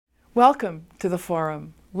Welcome to the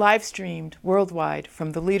Forum, live streamed worldwide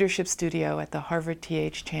from the Leadership Studio at the Harvard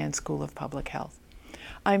T.H. Chan School of Public Health.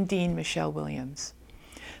 I'm Dean Michelle Williams.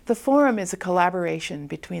 The Forum is a collaboration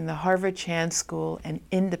between the Harvard Chan School and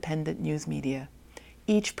independent news media.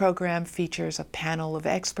 Each program features a panel of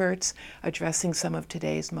experts addressing some of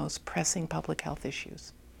today's most pressing public health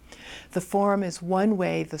issues. The Forum is one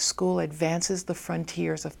way the school advances the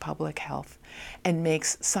frontiers of public health and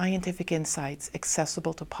makes scientific insights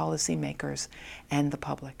accessible to policymakers and the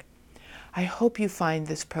public. I hope you find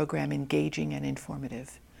this program engaging and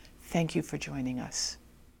informative. Thank you for joining us.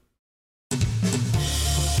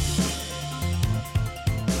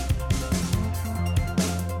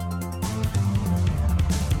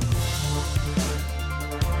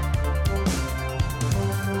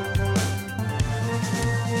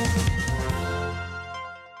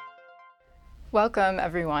 Welcome,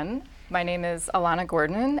 everyone. My name is Alana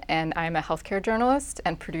Gordon, and I'm a healthcare journalist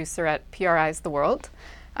and producer at PRI's The World.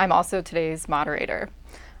 I'm also today's moderator.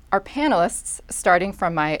 Our panelists, starting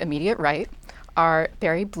from my immediate right, are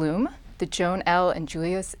Barry Bloom, the Joan L. and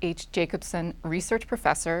Julius H. Jacobson Research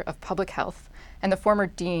Professor of Public Health and the former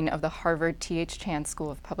Dean of the Harvard T.H. Chan School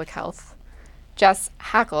of Public Health. Jess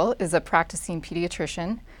Hackle is a practicing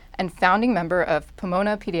pediatrician and founding member of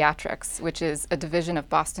Pomona Pediatrics, which is a division of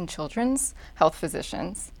Boston Children's Health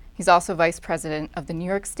Physicians. He's also vice president of the New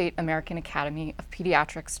York State American Academy of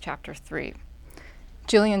Pediatrics, Chapter 3.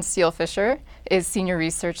 Jillian Steelfisher is senior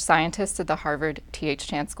research scientist at the Harvard T.H.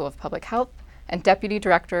 Chan School of Public Health and deputy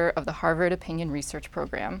director of the Harvard Opinion Research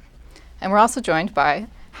Program. And we're also joined by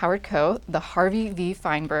Howard Koh, the Harvey V.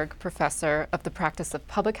 Feinberg Professor of the Practice of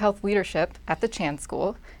Public Health Leadership at the Chan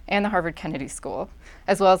School and the Harvard Kennedy School,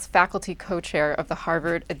 as well as faculty co-chair of the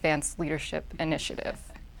Harvard Advanced Leadership Initiative.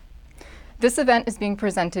 This event is being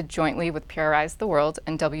presented jointly with PRI's The World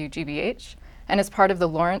and WGBH, and is part of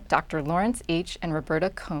the Dr. Lawrence H. and Roberta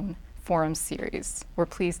Cohn Forum Series. We're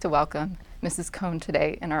pleased to welcome Mrs. Cohn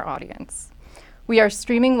today in our audience. We are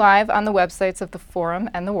streaming live on the websites of the Forum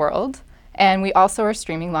and The World, and we also are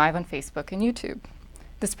streaming live on Facebook and YouTube.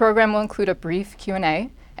 This program will include a brief Q&A,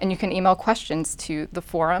 and you can email questions to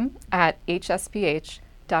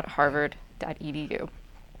theforum@hsph.harvard.edu.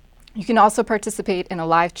 You can also participate in a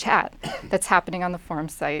live chat that's happening on the Forum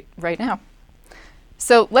site right now.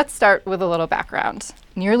 So let's start with a little background.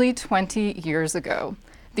 Nearly 20 years ago,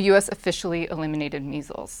 the US officially eliminated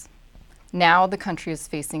measles. Now the country is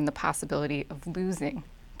facing the possibility of losing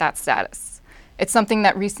that status. It's something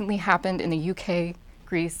that recently happened in the UK,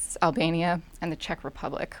 Greece, Albania, and the Czech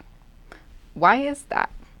Republic. Why is that?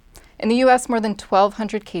 In the US, more than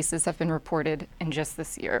 1,200 cases have been reported in just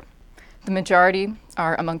this year. The majority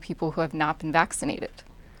are among people who have not been vaccinated.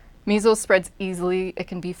 Measles spreads easily, it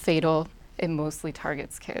can be fatal, it mostly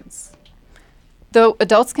targets kids. Though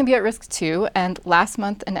adults can be at risk too, and last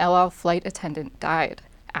month an El Al flight attendant died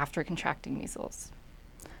after contracting measles.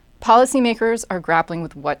 Policymakers are grappling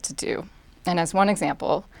with what to do. And as one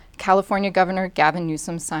example, California Governor Gavin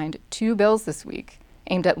Newsom signed 2 bills this week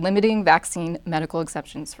aimed at limiting vaccine medical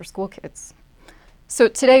exemptions for school kids. So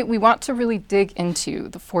today we want to really dig into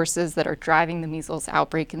the forces that are driving the measles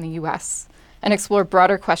outbreak in the US and explore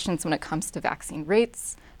broader questions when it comes to vaccine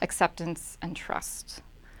rates, acceptance, and trust.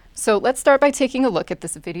 So let's start by taking a look at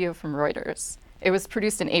this video from Reuters. It was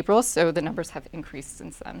produced in April, so the numbers have increased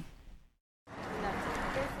since then.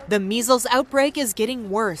 The measles outbreak is getting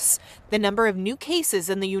worse. The number of new cases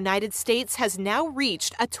in the United States has now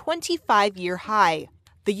reached a 25-year high.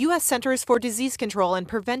 The U.S. Centers for Disease Control and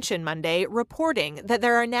Prevention Monday reporting that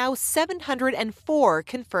there are now 704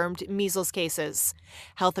 confirmed measles cases.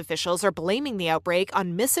 Health officials are blaming the outbreak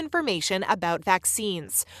on misinformation about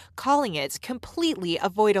vaccines, calling it completely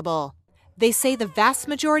avoidable. They say the vast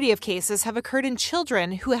majority of cases have occurred in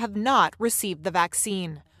children who have not received the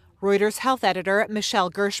vaccine. Reuters health editor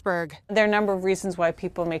Michelle Gershberg. There are a number of reasons why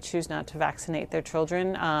people may choose not to vaccinate their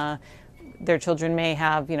children. Their children may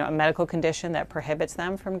have, a medical condition that prohibits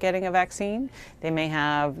them from getting a vaccine. They may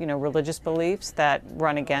have, religious beliefs that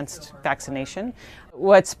run against vaccination.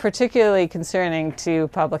 What's particularly concerning to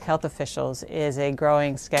public health officials is a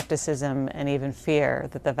growing skepticism and even fear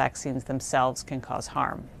that the vaccines themselves can cause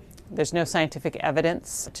harm. There's no scientific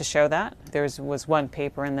evidence to show that. There was one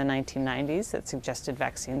paper in the 1990s that suggested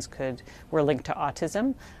vaccines were linked to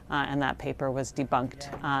autism, and that paper was debunked,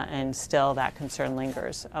 and still that concern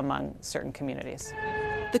lingers among certain communities.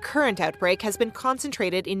 The current outbreak has been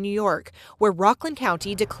concentrated in New York, where Rockland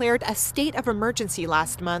County declared a state of emergency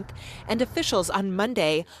last month, and officials on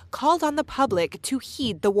Monday called on the public to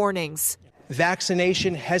heed the warnings.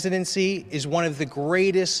 Vaccination hesitancy is one of the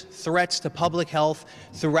greatest threats to public health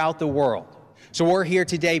throughout the world. So we're here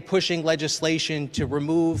today pushing legislation to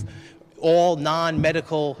remove all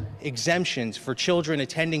non-medical exemptions for children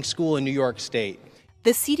attending school in New York State.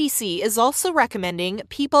 The CDC is also recommending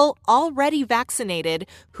people already vaccinated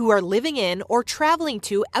who are living in or traveling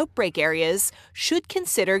to outbreak areas should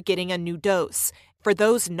consider getting a new dose. For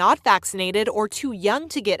those not vaccinated or too young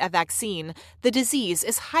to get a vaccine, the disease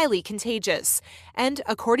is highly contagious and,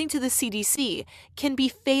 according to the CDC, can be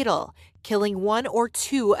fatal, killing 1 or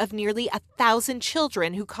 2 of nearly 1,000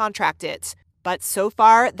 children who contract it. But so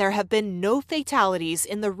far, there have been no fatalities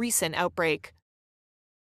in the recent outbreak.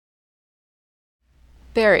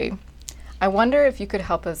 Barry, I wonder if you could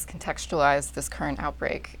help us contextualize this current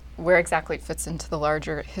outbreak, where exactly it fits into the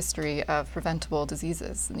larger history of preventable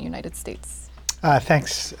diseases in the United States.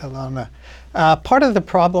 Thanks, Alana. Part of the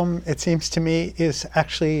problem, it seems to me, is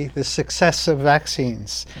actually the success of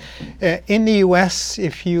vaccines. In the US,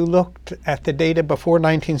 if you looked at the data before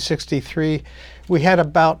 1963, we had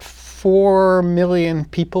about 4 million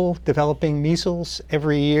people developing measles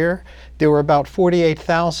every year. There were about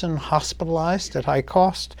 48,000 hospitalized at high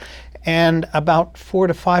cost, and about 400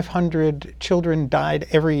 to 500 children died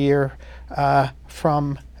every year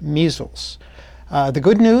from measles. The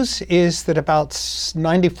good news is that about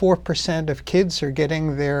 94% of kids are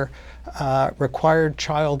getting their required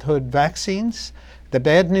childhood vaccines. The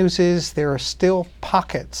bad news is there are still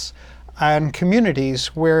pockets and communities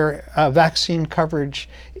where vaccine coverage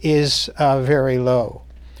is very low.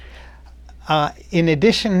 In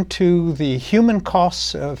addition to the human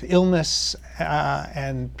costs of illness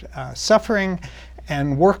and suffering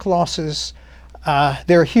and work losses,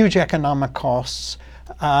 there are huge economic costs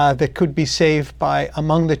that could be saved by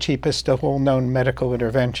among the cheapest of all known medical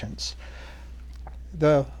interventions.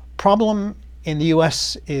 The problem in the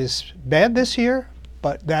US is bad this year,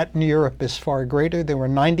 but that in Europe is far greater. There were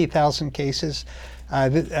 90,000 cases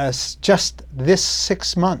just this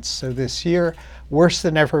 6 months of this year, worse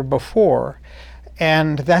than ever before.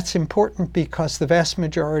 And that's important because the vast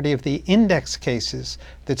majority of the index cases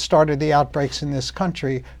that started the outbreaks in this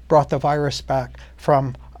country brought the virus back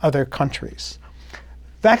from other countries.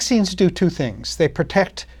 Vaccines do 2 things. They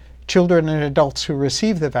protect children and adults who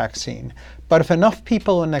receive the vaccine, but if enough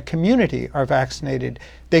people in a community are vaccinated,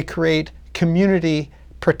 they create community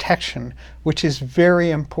protection, which is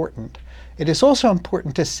very important. It is also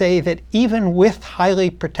important to say that even with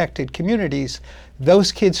highly protected communities,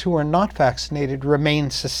 those kids who are not vaccinated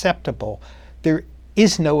remain susceptible. There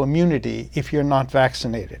is no immunity if you're not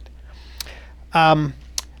vaccinated.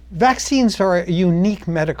 Vaccines are a unique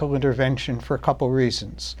medical intervention for a couple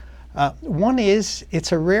reasons. One is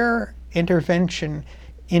it's a rare intervention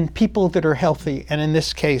in people that are healthy, and in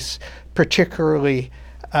this case, particularly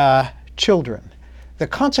children. The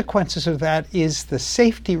consequences of that is the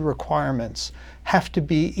safety requirements have to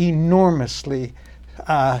be enormously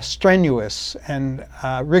strenuous and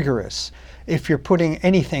rigorous if you're putting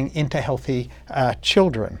anything into healthy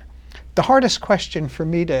children. The hardest question for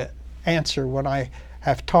me to answer when I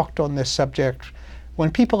have talked on this subject, when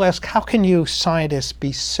people ask, how can you scientists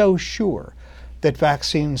be so sure that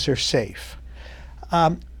vaccines are safe?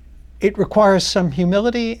 It requires some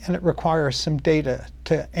humility and it requires some data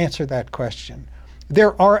to answer that question.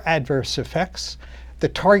 There are adverse effects. The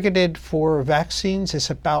targeted for vaccines is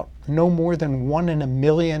about no more than 1 in a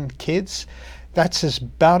million kids. That's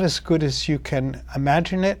about as good as you can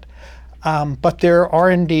imagine it. But there are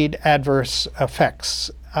indeed adverse effects.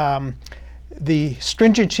 The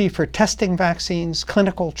stringency for testing vaccines,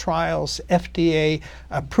 clinical trials, FDA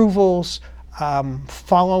approvals,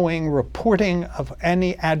 following reporting of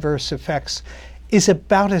any adverse effects is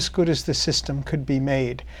about as good as the system could be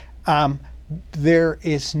made. There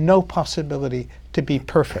is no possibility to be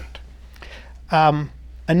perfect.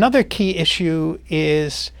 Another key issue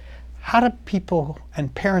is how do people,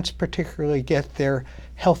 and parents particularly, get their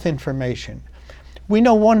health information? We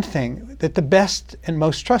know one thing, that the best and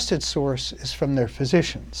most trusted source is from their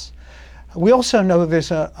physicians. We also know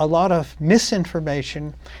there's a lot of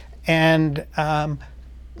misinformation and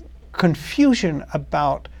confusion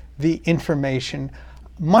about the information,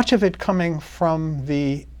 much of it coming from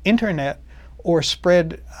the internet or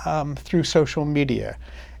spread through social media.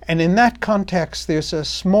 And in that context, there's a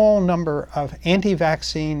small number of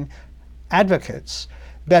anti-vaccine advocates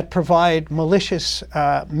that provide malicious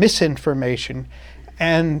misinformation.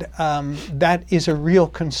 And that is a real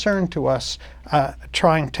concern to us,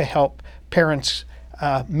 trying to help parents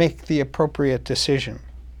make the appropriate decision.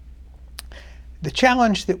 The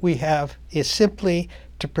challenge that we have is simply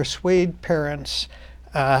to persuade parents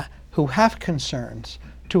who have concerns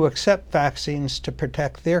to accept vaccines to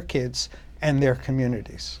protect their kids and their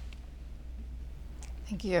communities.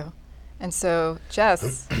 Thank you. And so,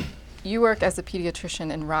 Jess, you work as a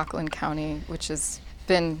pediatrician in Rockland County, which has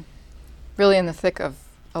been really in the thick of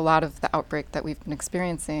a lot of the outbreak that we've been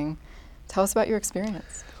experiencing. Tell us about your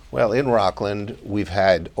experience. Well, in Rockland, we've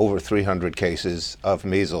had over 300 cases of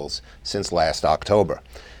measles since last October.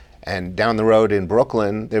 And down the road in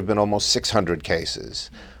Brooklyn, there have been almost 600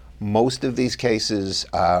 cases. Most of these cases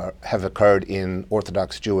have occurred in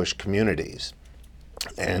Orthodox Jewish communities.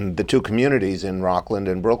 And the two communities in Rockland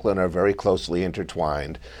and Brooklyn are very closely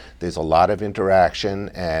intertwined. There's a lot of interaction,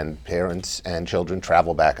 and parents and children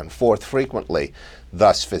travel back and forth frequently,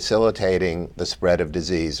 thus facilitating the spread of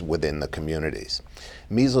disease within the communities.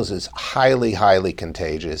 Measles is highly, highly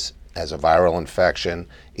contagious as a viral infection.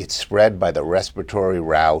 It's spread by the respiratory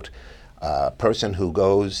route. A person who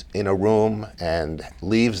goes in a room and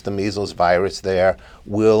leaves the measles virus there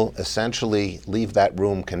will essentially leave that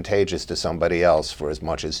room contagious to somebody else for as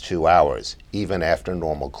much as 2 hours, even after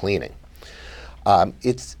normal cleaning.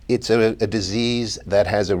 It's a disease that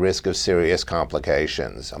has a risk of serious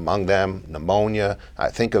complications. Among them, pneumonia.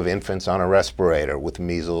 Think of infants on a respirator with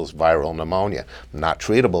measles viral pneumonia, not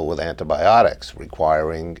treatable with antibiotics,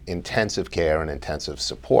 requiring intensive care and intensive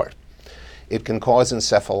support. It can cause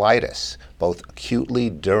encephalitis, both acutely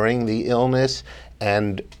during the illness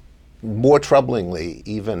and, more troublingly,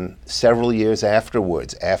 even several years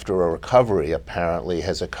afterwards, after a recovery apparently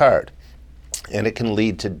has occurred. And it can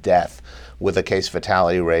lead to death, with a case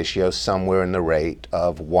fatality ratio somewhere in the rate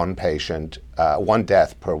of one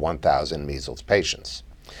death per 1,000 measles patients.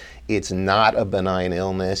 It's not a benign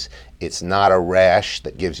illness. It's not a rash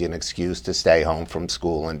that gives you an excuse to stay home from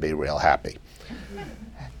school and be real happy.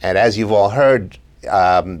 And as you've all heard,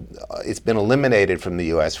 it's been eliminated from the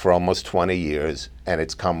U.S. for almost 20 years, and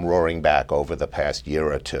it's come roaring back over the past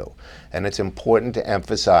year or two. And it's important to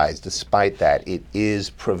emphasize, despite that, it is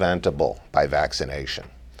preventable by vaccination.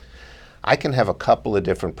 I can have a couple of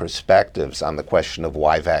different perspectives on the question of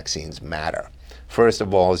why vaccines matter. First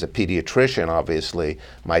of all, as a pediatrician, obviously,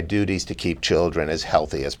 my duty is to keep children as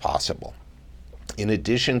healthy as possible. In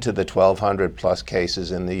addition to the 1,200 plus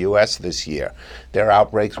cases in the U.S. this year, there are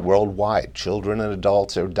outbreaks worldwide. Children and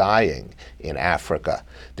adults are dying in Africa.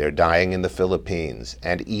 They're dying in the Philippines,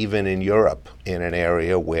 and even in Europe, in an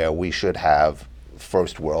area where we should have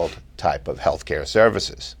first world type of healthcare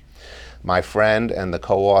services. My friend and the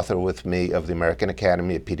co-author with me of the American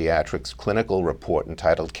Academy of Pediatrics clinical report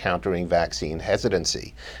entitled Countering Vaccine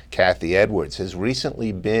Hesitancy, Kathy Edwards, has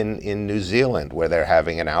recently been in New Zealand where they're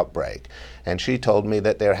having an outbreak. And she told me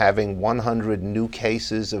that they're having 100 new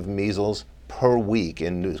cases of measles per week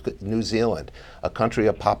in New Zealand, a country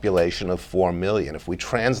of population of 4 million. If we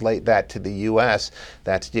translate that to the U.S.,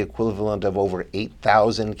 that's the equivalent of over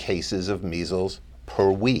 8,000 cases of measles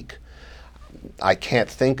per week. I can't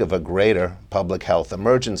think of a greater public health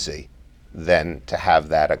emergency than to have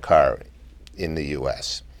that occur in the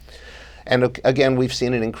U.S. And again, we've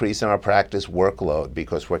seen an increase in our practice workload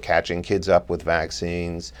because we're catching kids up with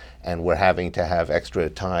vaccines, and we're having to have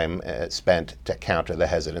extra time spent to counter the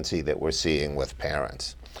hesitancy that we're seeing with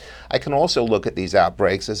parents. I can also look at these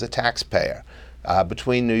outbreaks as a taxpayer.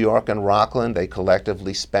 Between New York and Rockland, they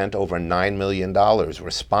collectively spent over $9 million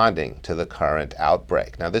responding to the current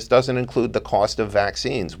outbreak. Now, this doesn't include the cost of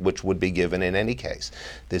vaccines, which would be given in any case.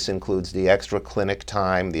 This includes the extra clinic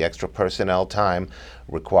time, the extra personnel time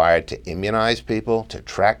required to immunize people, to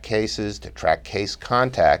track cases, to track case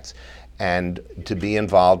contacts, and to be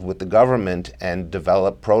involved with the government and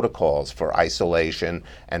develop protocols for isolation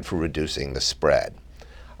and for reducing the spread.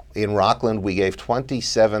 In Rockland, we gave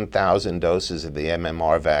 27,000 doses of the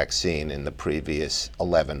MMR vaccine in the previous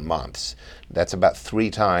 11 months. That's about 3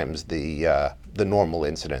 times the normal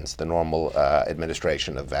incidence, the normal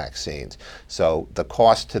administration of vaccines. So the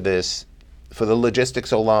cost to this, for the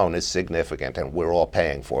logistics alone, is significant, and we're all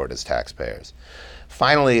paying for it as taxpayers.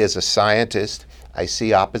 Finally, as a scientist, I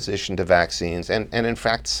see opposition to vaccines, and in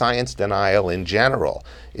fact, science denial in general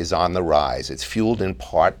is on the rise. It's fueled in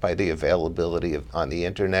part by the availability on the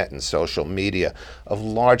internet and social media of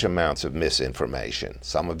large amounts of misinformation.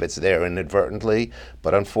 Some of it's there inadvertently,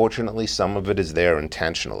 but unfortunately some of it is there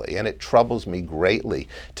intentionally. And it troubles me greatly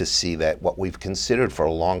to see that what we've considered for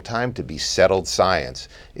a long time to be settled science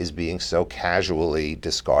is being so casually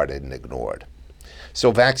discarded and ignored.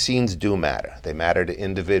 So vaccines do matter. They matter to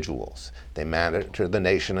individuals. They matter to the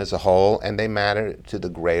nation as a whole, and they matter to the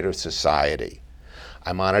greater society.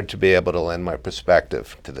 I'm honored to be able to lend my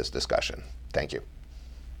perspective to this discussion. Thank you.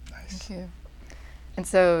 Thank you. And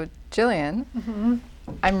so, Jillian,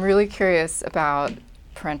 I'm really curious about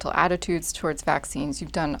parental attitudes towards vaccines.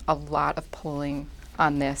 You've done a lot of polling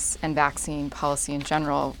on this and vaccine policy in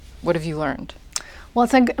general. What have you learned? Well,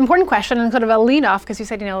 it's an important question and sort of a lead off because you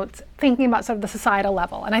said, it's thinking about sort of the societal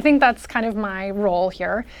level. And I think that's kind of my role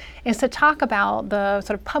here, is to talk about the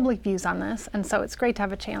sort of public views on this. And so it's great to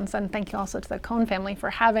have a chance, and thank you also to the Cohn family for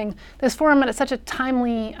having this forum at such a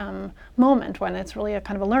timely moment when it's really a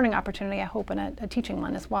kind of a learning opportunity, I hope, and a teaching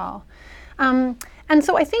one as well. And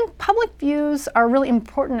so I think public views are really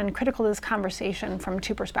important and critical to this conversation from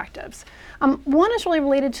two perspectives. One is really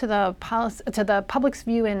related to the public's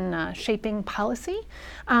view in shaping policy.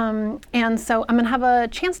 And so I'm going to have a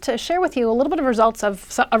chance to share with you a little bit of results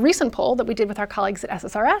of a recent poll that we did with our colleagues at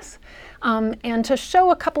SSRS, and to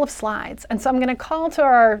show a couple of slides. And so I'm going to call to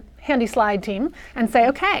our handy slide team and say,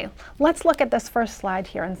 okay, let's look at this first slide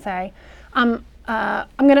here and say,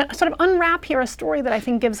 I'm going to sort of unwrap here a story that I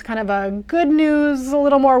think gives kind of a good news, a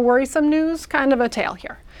little more worrisome news, kind of a tale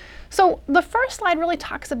here. So the first slide really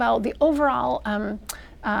talks about the overall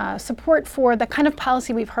support for the kind of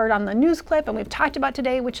policy we've heard on the news clip and we've talked about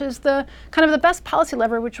today, which is the kind of the best policy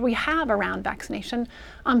lever which we have around vaccination,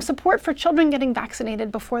 support for children getting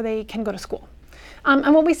vaccinated before they can go to school.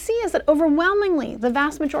 And what we see is that overwhelmingly, the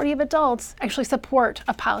vast majority of adults actually support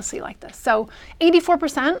a policy like this. So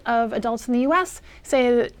 84% of adults in the US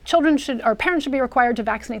say that children should, or parents should be required to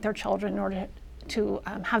vaccinate their children in order to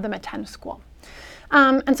have them attend school.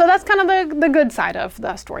 And so that's kind of the good side of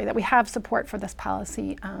the story, that we have support for this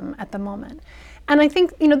policy at the moment. And I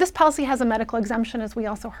think, this policy has a medical exemption, as we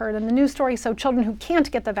also heard in the news story, so children who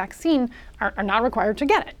can't get the vaccine are not required to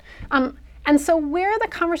get it. And so where the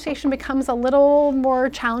conversation becomes a little more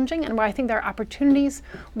challenging, and where I think there are opportunities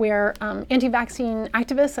where anti-vaccine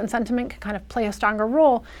activists and sentiment can kind of play a stronger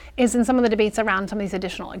role, is in some of the debates around some of these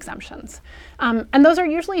additional exemptions. And those are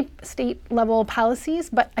usually state-level policies,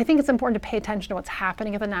 but I think it's important to pay attention to what's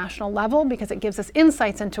happening at the national level, because it gives us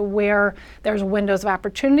insights into where there's windows of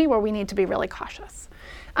opportunity where we need to be really cautious.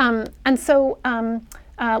 And so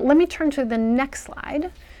let me turn to the next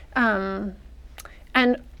slide.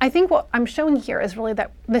 And I think what I'm showing here is really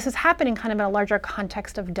that this is happening kind of in a larger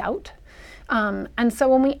context of doubt. And so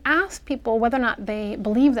when we ask people whether or not they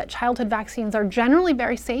believe that childhood vaccines are generally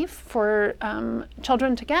very safe for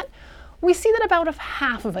children to get, we see that about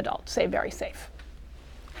half of adults say very safe.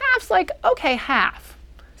 Half's like, okay, half.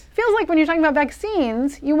 Feels like when you're talking about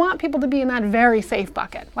vaccines, you want people to be in that very safe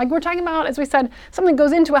bucket. Like we're talking about, as we said, something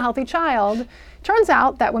goes into a healthy child. Turns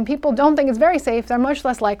out that when people don't think it's very safe, they're much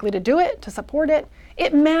less likely to do it, to support it.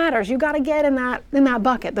 It matters. You got to get in that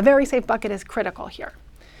bucket. The very safe bucket is critical here.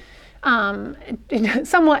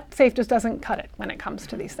 Somewhat safe just doesn't cut it when it comes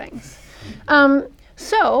to these things.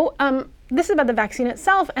 This is about the vaccine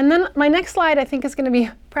itself. And then my next slide, I think, is going to be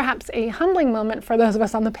perhaps a humbling moment for those of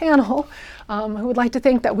us on the panel who would like to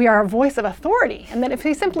think that we are a voice of authority, and that if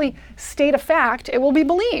we simply state a fact, it will be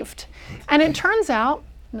believed. And it turns out,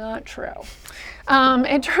 not true.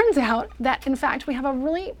 It turns out that, in fact, we have a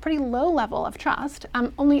really pretty low level of trust.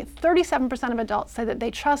 Only 37% of adults say that they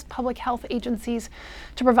trust public health agencies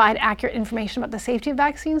to provide accurate information about the safety of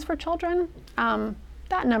vaccines for children.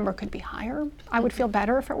 That number could be higher. I would feel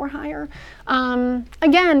better if it were higher.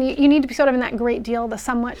 Again, you need to be sort of in that great deal. The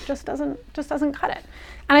somewhat just doesn't cut it.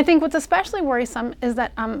 And I think what's especially worrisome is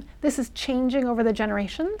that this is changing over the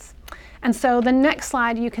generations. And so the next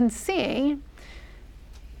slide, you can see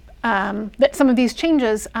that some of these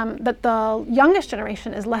changes, that the youngest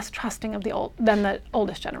generation is less trusting of than the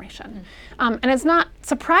oldest generation. And it's not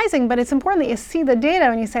surprising, but it's important that you see the data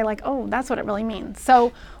and you say like, oh, that's what it really means.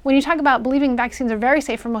 So when you talk about believing vaccines are very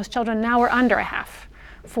safe for most children, now we're under a half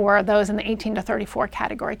for those in the 18 to 34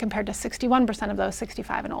 category, compared to 61% of those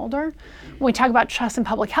 65 and older. When we talk about trust in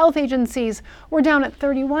public health agencies, we're down at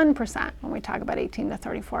 31% when we talk about 18 to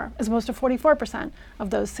 34, as opposed to 44%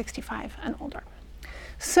 of those 65 and older.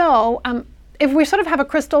 So if we sort of have a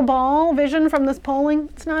crystal ball vision from this polling,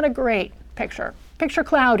 it's not a great picture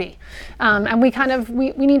cloudy. And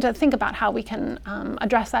we need to think about how we can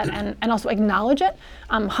address that and also acknowledge it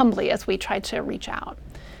humbly as we try to reach out.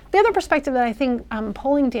 The other perspective that I think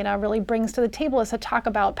polling data really brings to the table is to talk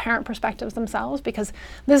about parent perspectives themselves, because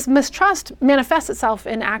this mistrust manifests itself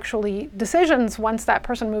in actually decisions once that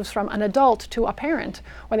person moves from an adult to a parent,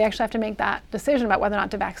 where they actually have to make that decision about whether or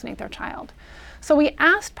not to vaccinate their child. So we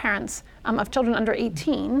asked parents of children under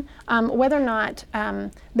 18 whether or not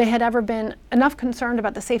they had ever been enough concerned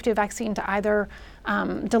about the safety of vaccine to either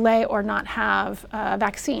delay or not have a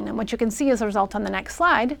vaccine. And what you can see as a result on the next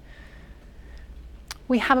slide,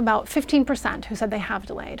 we have about 15% who said they have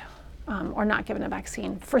delayed or not given a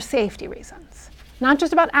vaccine for safety reasons. Not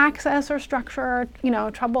just about access or structure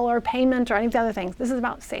or trouble or payment or any of the other things. This is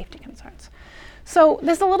about safety concerns. So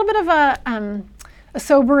there's a little bit of a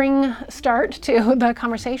sobering start to the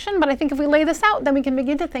conversation, but I think if we lay this out, then we can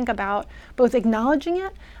begin to think about both acknowledging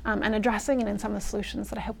it and addressing it in some of the solutions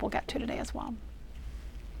that I hope we'll get to today as well.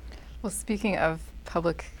 Well, speaking of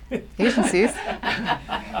public agencies,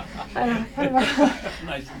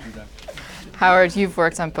 Nice introduction. Howard, you've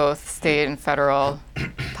worked on both state and federal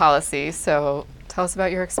policy, so tell us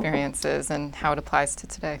about your experiences and how it applies to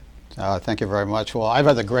today. Thank you very much. Well, I've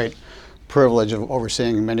had the great privilege of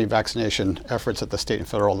overseeing many vaccination efforts at the state and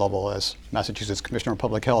federal level as Massachusetts Commissioner of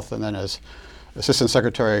Public Health, and then as Assistant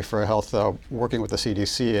Secretary for Health, working with the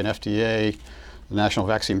CDC and FDA, the National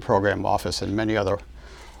Vaccine Program Office, and many other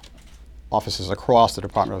offices across the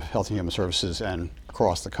Department of Health and Human Services and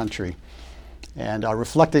across the country. And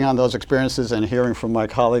reflecting on those experiences and hearing from my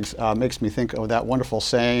colleagues makes me think of that wonderful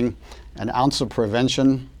saying, an ounce of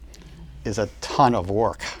prevention is a ton of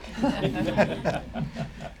work.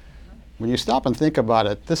 When you stop and think about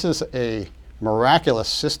it, this is a miraculous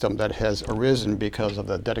system that has arisen because of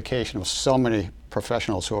the dedication of so many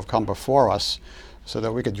professionals who have come before us so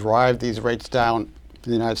that we could drive these rates down in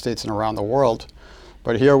the United States and around the world.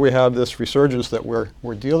 But here we have this resurgence that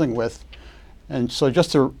we're dealing with. And so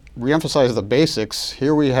just to reemphasize the basics,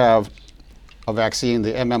 here we have a vaccine,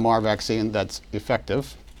 the MMR vaccine, that's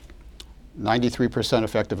effective. 93%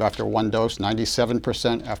 effective after one dose,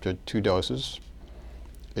 97% after 2 doses.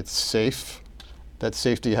 It's safe. That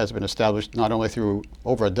safety has been established not only through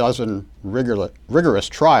over a dozen rigorous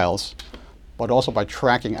trials, but also by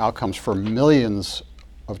tracking outcomes for millions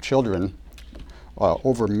of children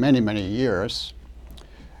over many, many years.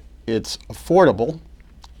 It's affordable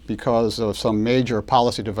because of some major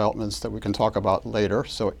policy developments that we can talk about later.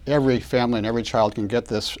 So every family and every child can get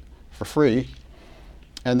this for free.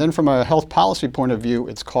 And then from a health policy point of view,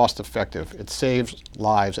 it's cost effective. It saves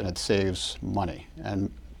lives and it saves money.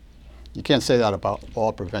 And you can't say that about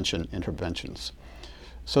all prevention interventions.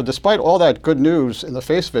 So despite all that good news, in the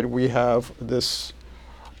face of it, we have this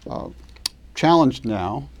challenge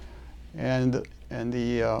now, and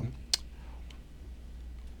the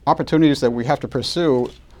opportunities that we have to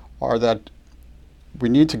pursue are that we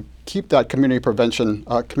need to keep that community protection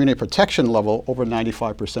level over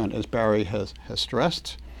 95%, as Barry has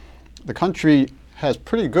stressed. The country has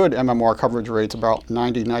pretty good MMR coverage rates, about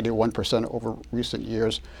 90, 91% over recent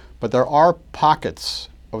years, but there are pockets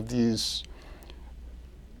of these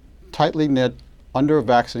tightly knit,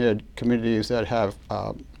 under-vaccinated communities that have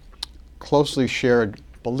closely shared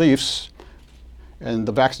beliefs, and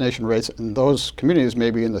the vaccination rates in those communities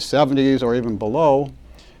may be in the 70s or even below.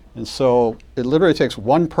 And so it literally takes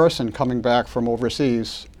one person coming back from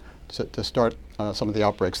overseas to start some of the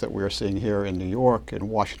outbreaks that we're seeing here in New York, in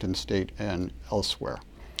Washington State, and elsewhere.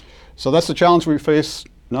 So that's the challenge we face,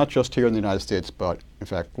 not just here in the United States, but in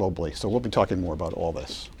fact globally. So we'll be talking more about all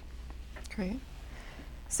this. Great.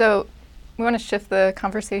 So we want to shift the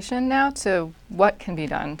conversation now to what can be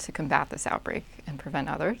done to combat this outbreak and prevent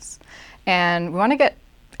others. And we want to get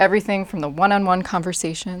everything from the one-on-one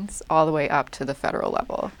conversations all the way up to the federal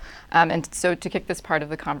level. And so to kick this part of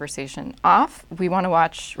the conversation off, we're going to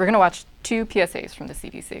watch 2 PSAs from the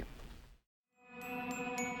CDC.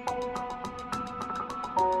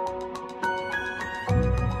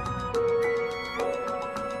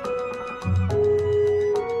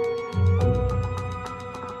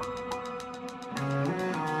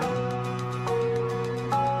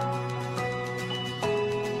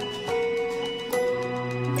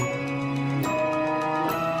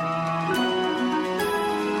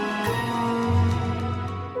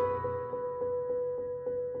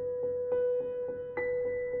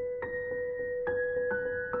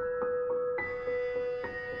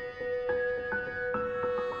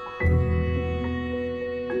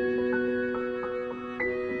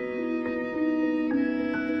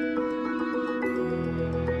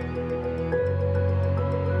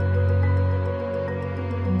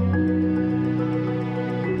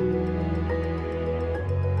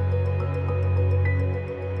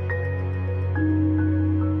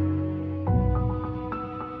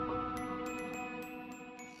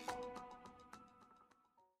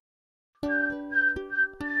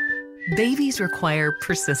 Babies require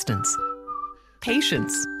persistence,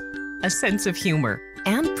 patience, a sense of humor,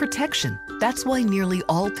 and protection. That's why nearly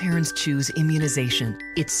all parents choose immunization.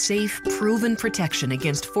 It's safe, proven protection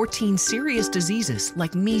against 14 serious diseases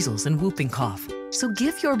like measles and whooping cough. So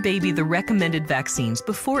give your baby the recommended vaccines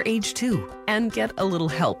before age 2 and get a little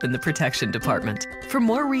help in the protection department. For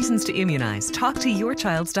more reasons to immunize, talk to your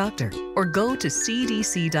child's doctor or go to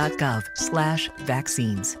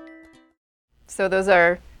cdc.gov/vaccines. So those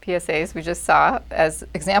are PSAs we just saw as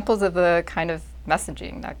examples of the kind of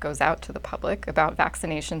messaging that goes out to the public about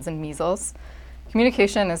vaccinations and measles.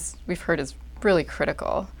 Communication, as we've heard, is really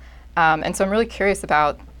critical. And so I'm really curious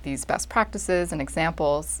about these best practices and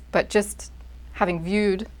examples, but just having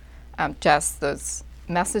viewed Jess, those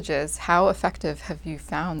messages, how effective have you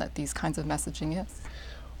found that these kinds of messaging is?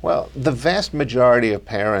 Well, the vast majority of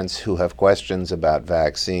parents who have questions about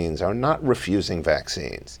vaccines are not refusing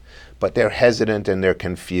vaccines, but they're hesitant and they're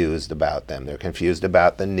confused about them. They're confused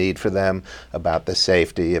about the need for them, about the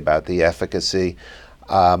safety, about the efficacy.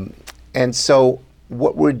 And so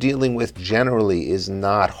what we're dealing with generally is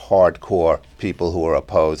not hardcore people who are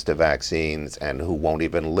opposed to vaccines and who won't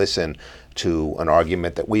even listen to an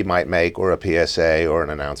argument that we might make or a PSA or an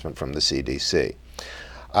announcement from the CDC.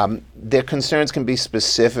 Their concerns can be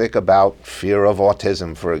specific about fear of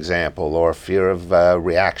autism, for example, or fear of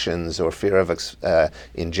reactions, or fear of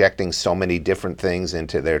injecting so many different things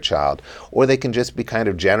into their child. Or they can just be kind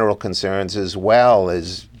of general concerns as well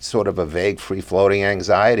as sort of a vague, free-floating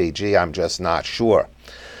anxiety. Gee, I'm just not sure.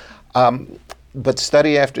 But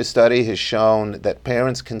study after study has shown that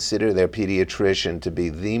parents consider their pediatrician to be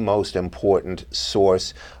the most important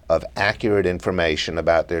source of accurate information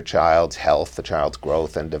about their child's health, the child's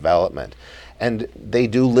growth and development. And they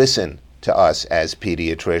do listen to us as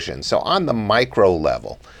pediatricians. So on the micro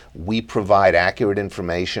level, we provide accurate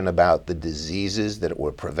information about the diseases that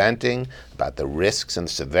we're preventing, about the risks and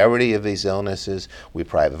severity of these illnesses. We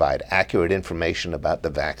provide accurate information about the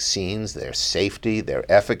vaccines, their safety, their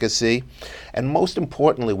efficacy. And most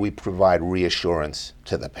importantly, we provide reassurance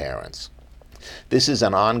to the parents. This is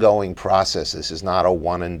an ongoing process. This is not a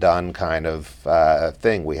one and done kind of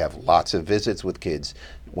thing. We have lots of visits with kids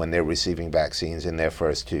when they're receiving vaccines in their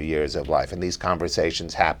first 2 years of life. And these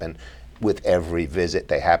conversations happen with every visit.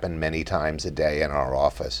 They happen many times a day in our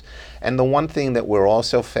office. And the one thing that we're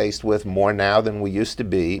also faced with more now than we used to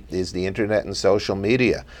be is the internet and social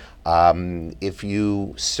media. If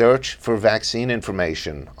you search for vaccine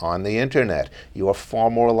information on the internet, you are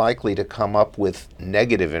far more likely to come up with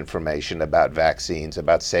negative information about vaccines,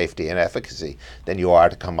 about safety and efficacy, than you are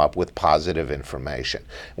to come up with positive information.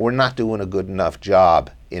 We're not doing a good enough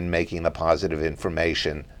job in making the positive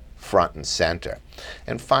information front and center.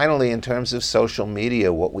 And finally, in terms of social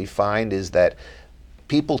media, what we find is that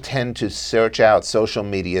people tend to search out social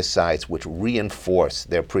media sites which reinforce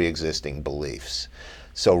their pre-existing beliefs.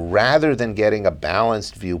 So rather than getting a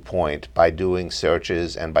balanced viewpoint by doing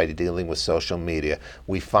searches and by dealing with social media,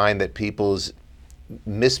 we find that people's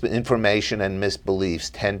misinformation and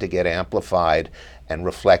misbeliefs tend to get amplified and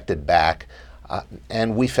reflected back.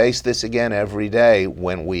 And we face this again every day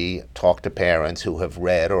when we talk to parents who have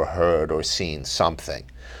read or heard or seen something.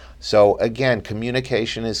 So again,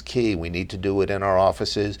 communication is key. We need to do it in our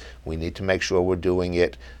offices. We need to make sure we're doing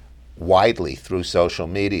it widely through social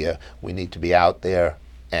media. We need to be out there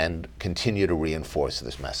and continue to reinforce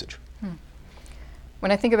this message.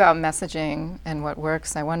 When I think about messaging and what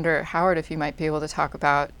works, I wonder, Howard, if you might be able to talk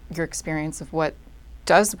about your experience of what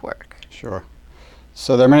does work. Sure.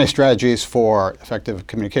 So there are many strategies for effective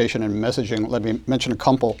communication and messaging. Let me mention a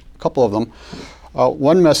couple of them.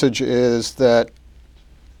 One message is that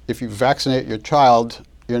if you vaccinate your child,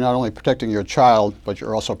 you're not only protecting your child, but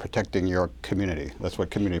you're also protecting your community. That's what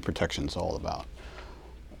community protection is all about.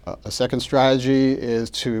 A second strategy is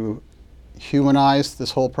to humanize this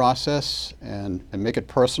whole process and make it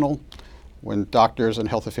personal. When doctors and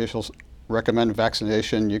health officials recommend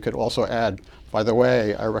vaccination, you could also add, by the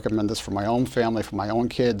way, I recommend this for my own family, for my own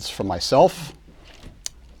kids, for myself.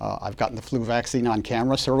 I've gotten the flu vaccine on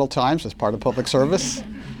camera several times as part of public service.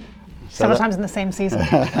 Several times in the same season.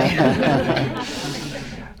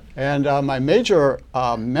 And my major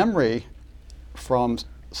memory from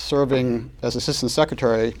serving as assistant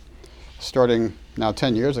secretary starting now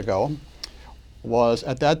 10 years ago was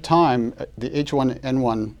at that time the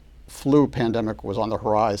H1N1 flu pandemic was on the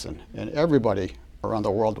horizon, and everybody around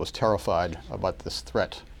the world was terrified about this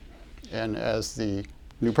threat. And as the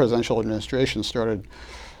new presidential administration started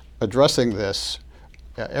addressing this,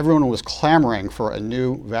 everyone was clamoring for a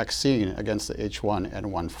new vaccine against the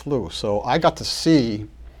H1N1 flu. So I got to see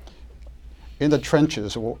in the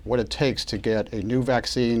trenches what it takes to get a new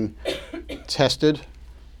vaccine tested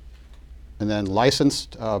and then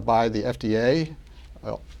licensed by the FDA.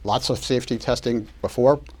 Lots of safety testing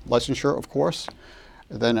before licensure, of course.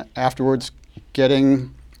 And then afterwards,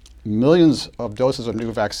 getting millions of doses of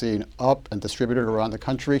new vaccine up and distributed around the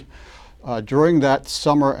country. During that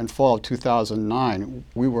summer and fall of 2009,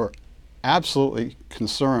 we were absolutely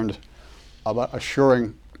concerned about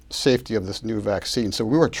assuring safety of this new vaccine. So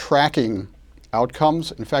we were tracking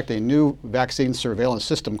outcomes. In fact, a new vaccine surveillance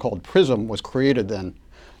system called PRISM was created then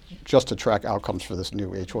just to track outcomes for this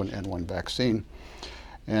new H1N1 vaccine.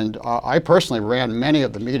 And I personally ran many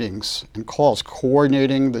of the meetings and calls,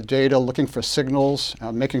 coordinating the data, looking for signals,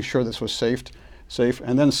 making sure this was safe,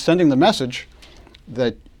 and then sending the message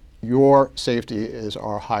that your safety is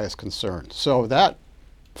our highest concern. So that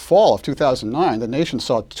fall of 2009, the nation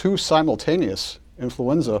saw 2 simultaneous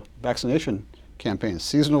influenza vaccination campaigns,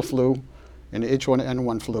 seasonal flu and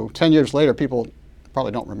H1N1 flu. 10 years later, people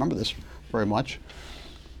probably don't remember this very much.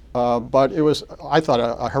 But it was, I thought,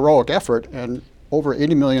 a heroic effort, and over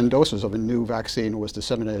 80 million doses of a new vaccine was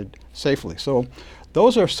disseminated safely. So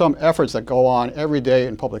those are some efforts that go on every day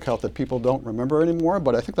in public health that people don't remember anymore.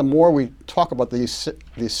 But I think the more we talk about these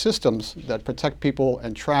systems that protect people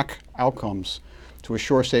and track outcomes to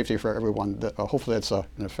assure safety for everyone, that, hopefully that's an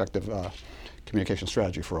effective communication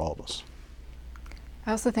strategy for all of us.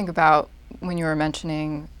 I also think about when you were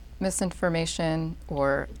mentioning misinformation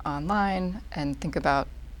or online, and think about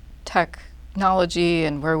technology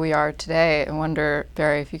and where we are today, and wonder,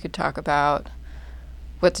 Barry, if you could talk about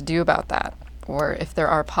what to do about that, or if there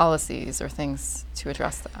are policies or things to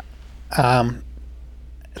address that.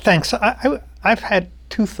 Thanks. I've had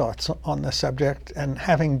 2 thoughts on the subject, and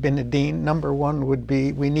having been a dean, number 1 would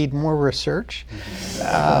be we need more research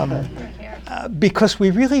because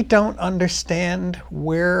we really don't understand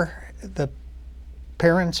where the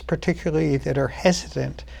parents, particularly that are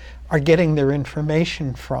hesitant, are getting their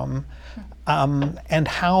information from, and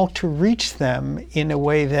how to reach them in a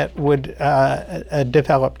way that would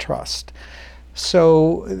develop trust.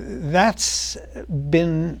 So there's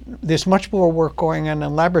much more work going on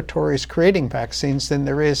in laboratories creating vaccines than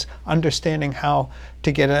there is understanding how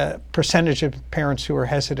to get a percentage of parents who are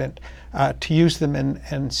hesitant to use them,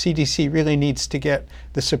 and CDC really needs to get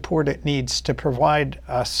the support it needs to provide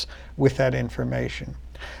us with that information.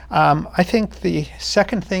 I think the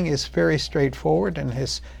second thing is very straightforward and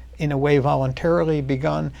has, in a way, voluntarily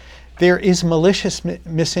begun. There is malicious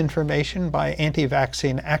misinformation by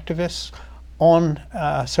anti-vaccine activists on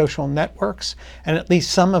social networks, and at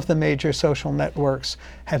least some of the major social networks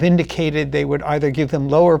have indicated they would either give them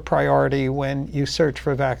lower priority when you search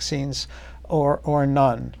for vaccines or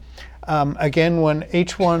none. Again, when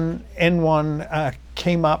H1N1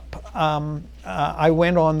 came up, I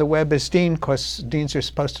went on the web as dean, because deans are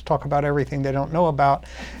supposed to talk about everything they don't know about,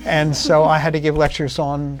 and so I had to give lectures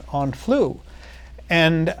on flu.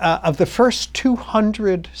 And of the first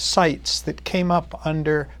 200 sites that came up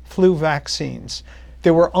under flu vaccines,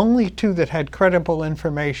 there were only 2 that had credible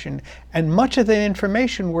information, and much of the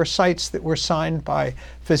information were sites that were signed by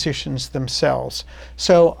physicians themselves.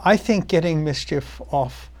 So I think getting mischief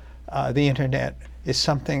off the internet is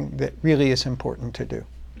something that really is important to do.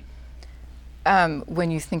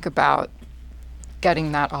 When you think about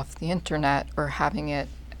getting that off the internet, or having it,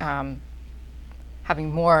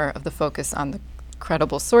 having more of the focus on the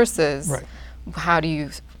credible sources, right, how do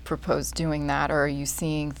you propose doing that, or are you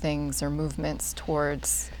seeing things or movements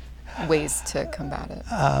towards ways to combat it?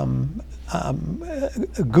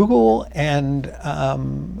 Google and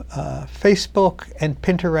Facebook and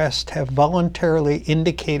Pinterest have voluntarily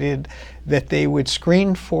indicated that they would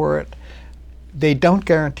screen for it. They don't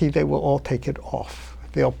guarantee they will all take it off.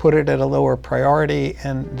 They'll put it at a lower priority,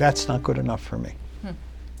 and that's not good enough for me.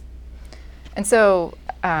 And so,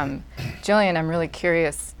 Jillian, I'm really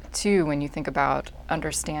curious too, when you think about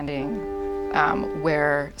understanding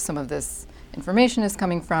where some of this information is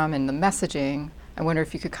coming from and the messaging, I wonder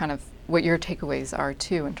if you could kind of, what your takeaways are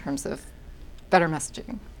too in terms of better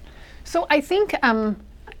messaging. So I think I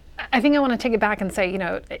want to take it back and say,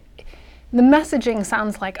 the messaging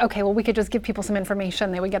sounds like, okay, well, we could just give people some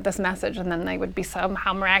information, they would get this message, and then they would be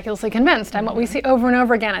somehow miraculously convinced. And what we see over and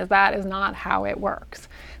over again is that is not how it works.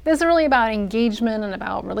 This is really about engagement and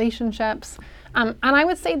about relationships. And I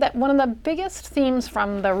would say that one of the biggest themes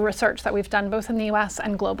from the research that we've done both in the US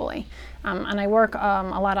and globally, and I work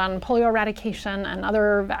a lot on polio eradication and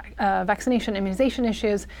other vaccination immunization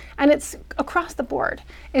issues, and it's across the board,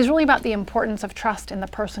 is really about the importance of trust in the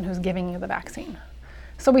person who's giving you the vaccine.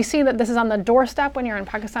 So we see that this is on the doorstep when you're in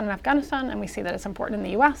Pakistan and Afghanistan, and we see that it's important in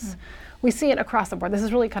the US. We see it across the board. This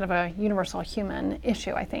is really kind of a universal human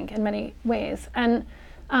issue, I think, in many ways. And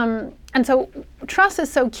so trust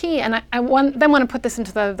is so key, and I want to put this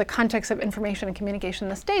into the context of information and communication in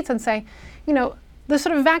the States and say, the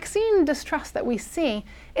sort of vaccine distrust that we see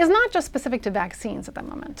is not just specific to vaccines at the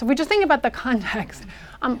moment. So if we just think about the context,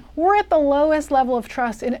 we're at the lowest level of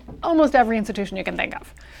trust in almost every institution you can think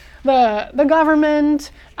of. the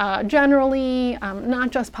government, generally,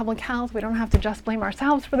 not just public health. We don't have to just blame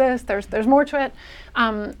ourselves for this. There's more to it.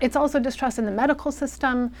 It's also distrust in the medical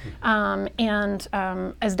system, and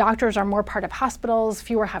as doctors are more part of hospitals,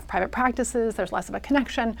 fewer have private practices, there's less of a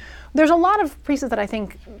connection. There's a lot of pieces that I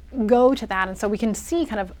think go to that, and so we can see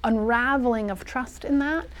kind of unraveling of trust in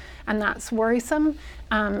that, and that's worrisome.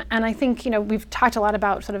 And I think, we've talked a lot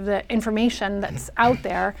about sort of the information that's out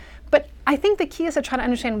there, but I think the key is to try to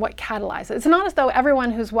understand what catalyzes. It's not as though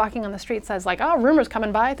everyone who's walking on the street says like, oh, rumors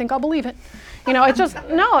coming by, I think I'll believe it. It's just,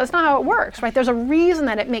 no, it's not how it works, right? There's a reason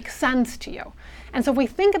that it makes sense to you. And so if we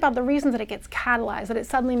think about the reasons that it gets catalyzed, that it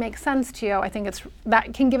suddenly makes sense to you, I think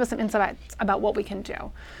that can give us some insights about what we can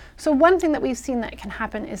do. So one thing that we've seen that can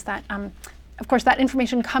happen is that, of course, that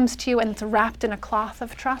information comes to you and it's wrapped in a cloth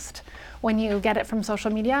of trust when you get it from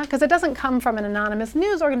social media, because it doesn't come from an anonymous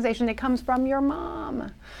news organization, it comes from your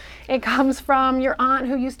mom. It comes from your aunt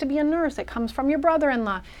who used to be a nurse. It comes from your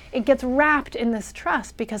brother-in-law. It gets wrapped in this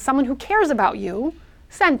trust because someone who cares about you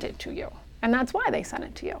sent it to you. And that's why they sent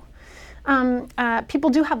it to you.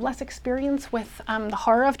 People do have less experience with the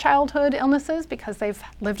horror of childhood illnesses because they've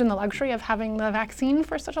lived in the luxury of having the vaccine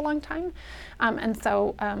for such a long time. And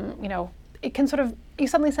so, it can sort of, you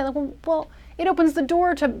suddenly say, well, it opens the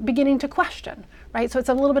door to beginning to question, right? So it's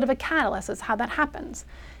a little bit of a catalyst is how that happens.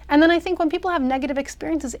 And then I think when people have negative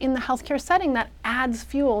experiences in the healthcare setting, that adds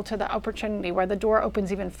fuel to the opportunity where the door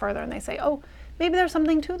opens even further and they say, oh, maybe there's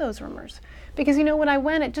something to those rumors. Because when I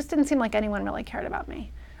went, it just didn't seem like anyone really cared about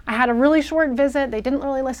me. I had a really short visit. They didn't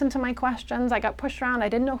really listen to my questions. I got pushed around. I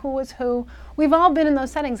didn't know who was who. We've all been in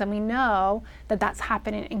those settings and we know that that's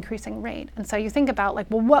happening at an increasing rate. And so you think about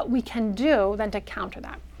what we can do then to counter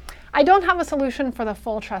that. I don't have a solution for the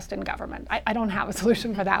full trust in government. I don't have a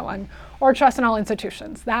solution for that one, or trust in all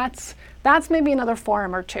institutions. That's maybe another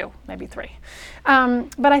forum or two, maybe three.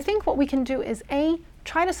 But I think what we can do is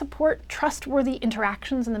try to support trustworthy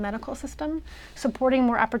interactions in the medical system, supporting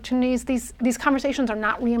more opportunities. These conversations are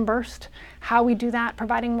not reimbursed. How we do that,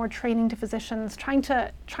 providing more training to physicians, trying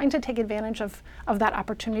to take advantage of that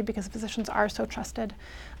opportunity because physicians are so trusted.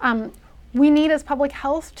 We need as public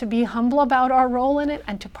health to be humble about our role in it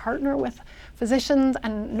and to partner with physicians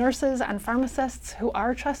and nurses and pharmacists who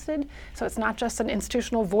are trusted. So it's not just an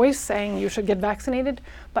institutional voice saying you should get vaccinated,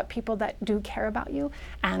 but people that do care about you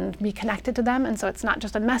and be connected to them. And so it's not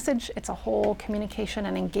just a message, it's a whole communication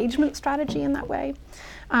and engagement strategy in that way.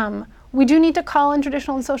 We do need to call in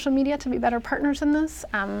traditional and social media to be better partners in this.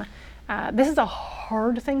 This is a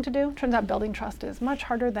hard thing to do. Turns out building trust is much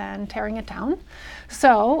harder than tearing it down.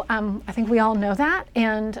 So I think we all know that.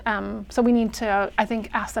 And so we need to, I think,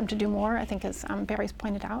 ask them to do more, I think, as Barry's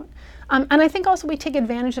pointed out. And I think also we take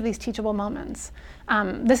advantage of these teachable moments.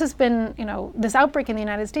 This has been, this outbreak in the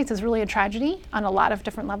United States is really a tragedy on a lot of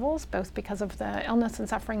different levels, both because of the illness and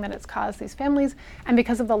suffering that it's caused these families and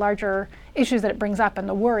because of the larger issues that it brings up and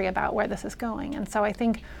the worry about where this is going. And so I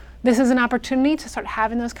think this is an opportunity to start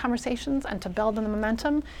having those conversations and to build on the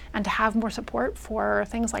momentum and to have more support for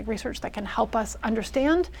things like research that can help us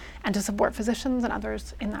understand and to support physicians and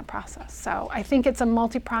others in that process. So I think it's a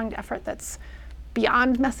multi-pronged effort that's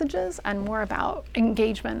beyond messages and more about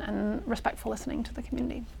engagement and respectful listening to the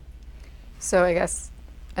community. So I guess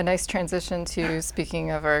a nice transition to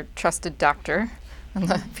speaking of our trusted doctor and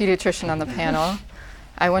the pediatrician on the panel.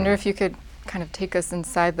 I wonder if you could kind of take us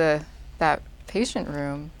inside that patient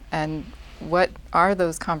room. And what are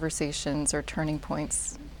those conversations or turning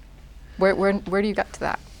points? Where do you get to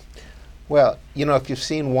that? Well, if you've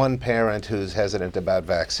seen one parent who's hesitant about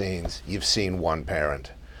vaccines, you've seen one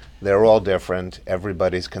parent. They're all different.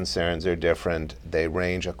 Everybody's concerns are different. They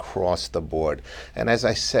range across the board. And as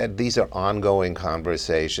I said, these are ongoing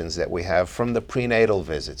conversations that we have from the prenatal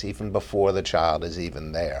visits, even before the child is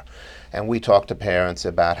even there. And we talk to parents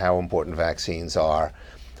about how important vaccines are,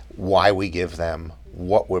 why we give them,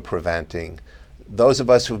 what we're preventing. Those of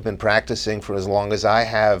us who've been practicing for as long as I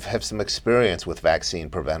have some experience with vaccine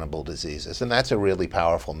preventable diseases, and that's a really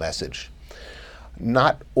powerful message.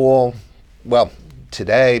 Not all,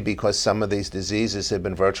 today, because some of these diseases have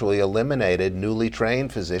been virtually eliminated, newly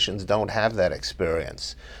trained physicians don't have that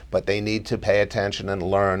experience, but they need to pay attention and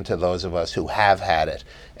learn to those of us who have had it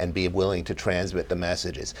and be willing to transmit the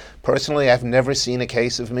messages. Personally, I've never seen a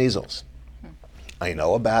case of measles. I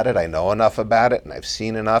know about it, I know enough about it, and I've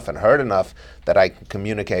seen enough and heard enough that I can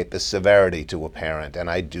communicate the severity to a parent, and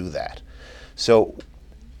I do that. So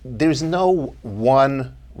there's no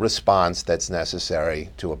one response that's necessary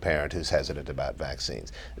to a parent who's hesitant about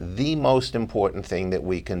vaccines. The most important thing that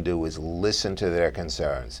we can do is listen to their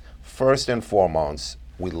concerns. First and foremost,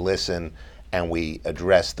 we listen and we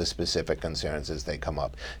address the specific concerns as they come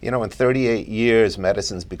up. You know, in 38 years,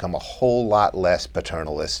 medicine's become a whole lot less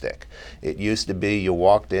paternalistic. It used to be you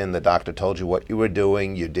walked in, the doctor told you what you were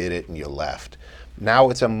doing, you did it, and you left. Now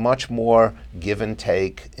it's a much more give and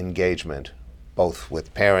take engagement, both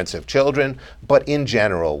with parents of children, but in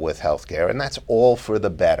general with healthcare, and that's all for the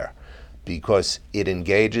better, because it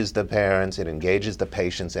engages the parents, it engages the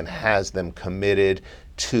patients, and has them committed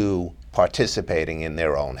to participating in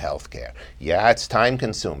their own health care. Yeah, it's time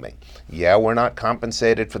consuming. Yeah, we're not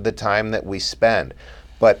compensated for the time that we spend.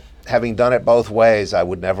 But having done it both ways, I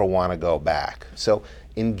would never want to go back. So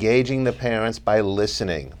engaging the parents by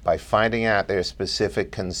listening, by finding out their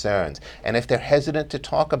specific concerns. And if they're hesitant to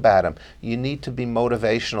talk about them, you need to be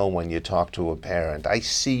motivational when you talk to a parent. I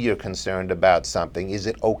see you're concerned about something. Is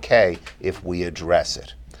it okay if we address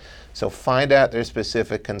it? So find out their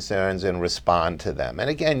specific concerns and respond to them. And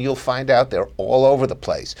again, you'll find out they're all over the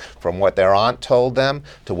place, from what their aunt told them,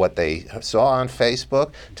 to what they saw on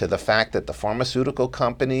Facebook, to the fact that the pharmaceutical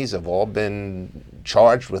companies have all been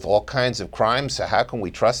charged with all kinds of crimes. So how can we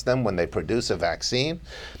trust them when they produce a vaccine?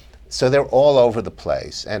 So they're all over the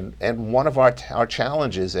place. And one of our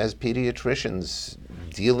challenges as pediatricians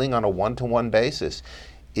dealing on a one-to-one basis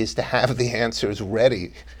is to have the answers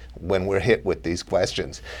ready when we're hit with these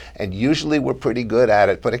questions. And usually we're pretty good at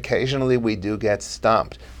it, but occasionally we do get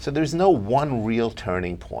stumped. So there's no one real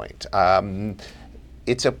turning point.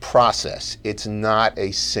 It's a process. It's not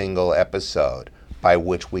a single episode by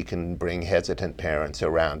which we can bring hesitant parents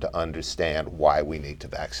around to understand why we need to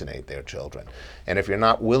vaccinate their children. And if you're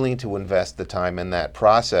not willing to invest the time in that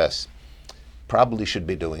process, probably should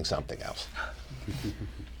be doing something else.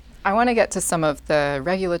 I want to get to some of the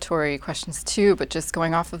regulatory questions too, but just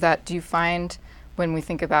going off of that, do you find when we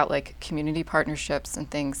think about like community partnerships and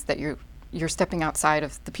things that you're stepping outside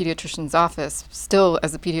of the pediatrician's office, still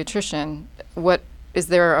as a pediatrician, what is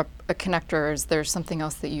there a connector, or is there something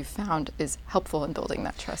else that you found is helpful in building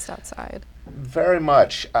that trust outside? Very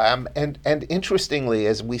much. And interestingly,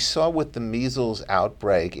 as we saw with the measles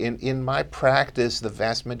outbreak, in my practice, the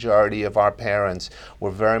vast majority of our parents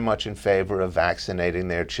were very much in favor of vaccinating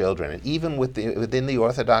their children. And even within the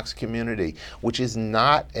Orthodox community, which is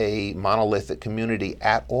not a monolithic community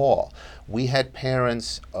at all, we had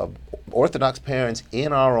parents, Orthodox parents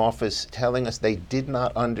in our office telling us they did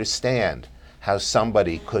not understand how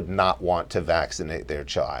somebody could not want to vaccinate their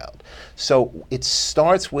child. So it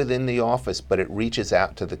starts within the office, but it reaches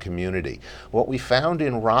out to the community. What we found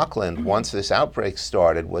in Rockland, once this outbreak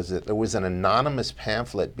started, was that there was an anonymous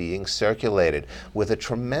pamphlet being circulated with a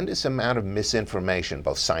tremendous amount of misinformation,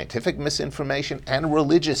 both scientific misinformation and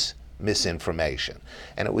religious misinformation.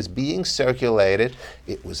 And it was being circulated.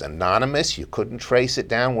 It was anonymous. You couldn't trace it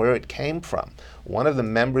down where it came from. One of the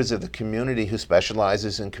members of the community who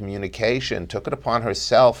specializes in communication took it upon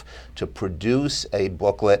herself to produce a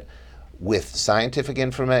booklet with scientific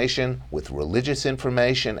information, with religious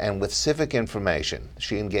information, and with civic information.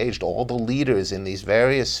 She engaged all the leaders in these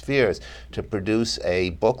various spheres to produce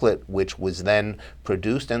a booklet which was then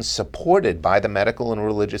produced and supported by the medical and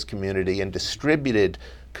religious community and distributed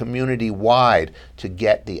community-wide to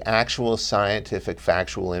get the actual scientific,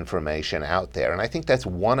 factual information out there. And I think that's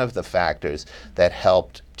one of the factors that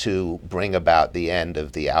helped to bring about the end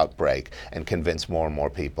of the outbreak and convince more and more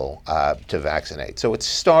people to vaccinate. So it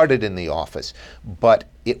started in the office, but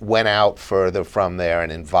it went out further from there and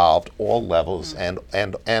involved all levels and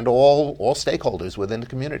all stakeholders within the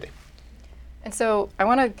community. And so I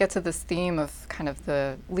want to get to this theme of kind of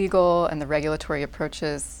the legal and the regulatory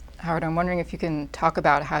approaches. Howard, I'm wondering if you can talk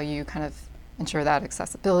about how you kind of ensure that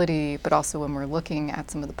accessibility, but also when we're looking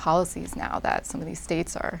at some of the policies now that some of these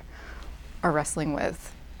states are wrestling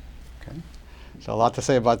with. Okay. So a lot to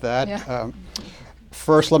say about that. Yeah.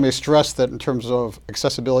 First, let me stress that in terms of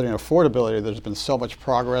accessibility and affordability, there's been so much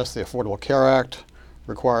progress. The Affordable Care Act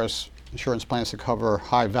requires insurance plans to cover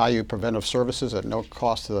high-value preventive services at no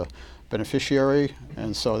cost to the beneficiary,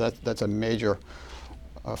 and so that's a major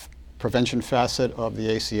prevention facet of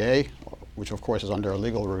the ACA, which of course is under a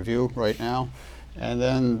legal review right now. And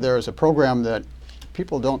then there's a program that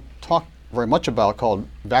people don't talk very much about called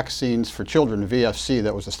Vaccines for Children, VFC,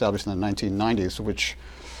 that was established in the 1990s, which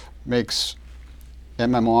makes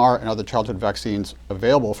MMR and other childhood vaccines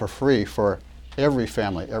available for free for every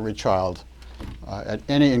family, every child, at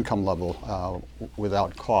any income level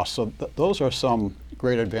without cost. So those are some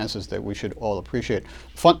great advances that we should all appreciate.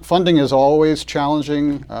 Funding is always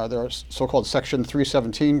challenging. There are so-called Section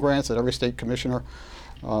 317 grants that every state commissioner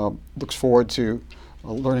looks forward to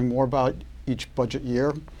learning more about each budget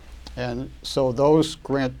year. And so those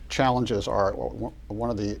grant challenges are one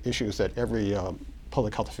of the issues that every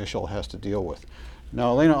public health official has to deal with.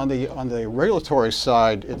 Now, Elena, on the regulatory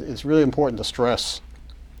side, it's really important to stress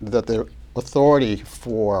that the authority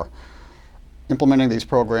for implementing these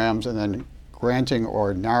programs and then granting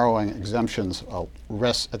or narrowing exemptions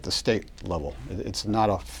rests at the state level. It's not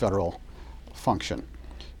a federal function.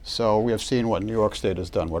 So we have seen what New York State has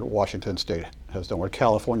done, what Washington State has done, what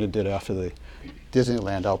California did after the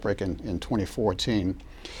Disneyland outbreak in 2014.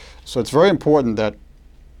 So it's very important that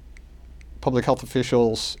public health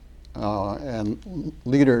officials and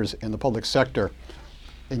leaders in the public sector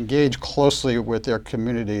engage closely with their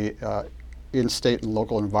community in state and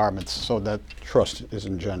local environments so that trust is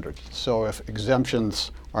engendered. So if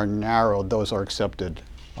exemptions are narrowed, those are accepted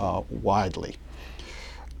widely.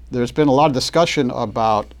 There's been a lot of discussion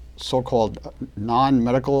about so-called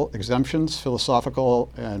non-medical exemptions,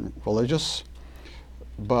 philosophical and religious.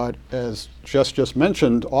 But as Jess just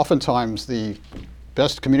mentioned, oftentimes the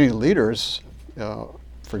best community leaders,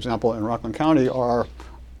 for example, in Rockland County, are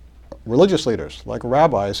religious leaders, like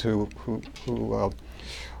rabbis who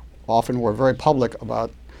often were very public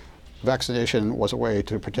about vaccination was a way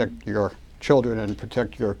to protect your children and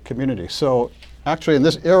protect your community. So actually, in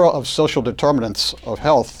this era of social determinants of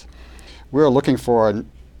health, we're looking for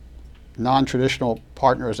non-traditional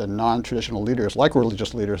partners and non-traditional leaders, like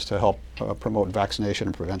religious leaders, to help promote vaccination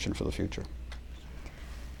and prevention for the future.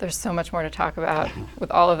 There's so much more to talk about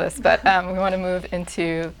with all of this, but we want to move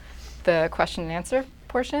into the question and answer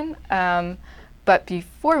portion. But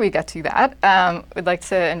before we get to that, we'd like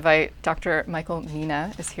to invite Dr. Michael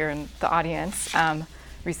Mina is here in the audience,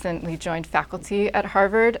 recently joined faculty at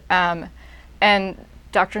Harvard. And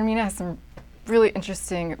Dr. Mina has some really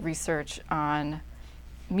interesting research on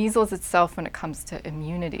measles itself when it comes to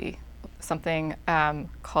immunity, something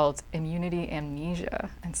called immunity amnesia.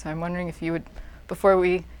 And so I'm wondering if you would, before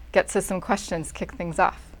we get to some questions, kick things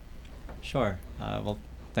off. Sure. Well,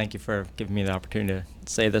 thank you for giving me the opportunity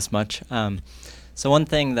to say this much. So one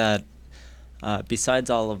thing that, besides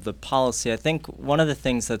all of the policy, I think one of the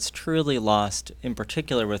things that's truly lost, in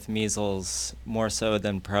particular with measles, more so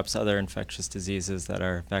than perhaps other infectious diseases that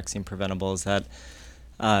are vaccine preventable, is that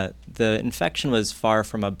the infection was far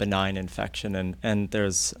from a benign infection, and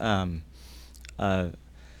there's sort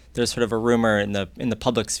of a rumor in the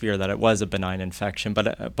public sphere that it was a benign infection.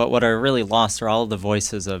 But what are really lost are all of the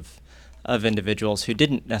voices of individuals who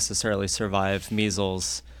didn't necessarily survive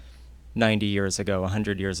measles 90 years ago,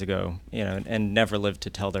 100 years ago, and never lived to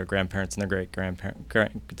tell their grandparents and their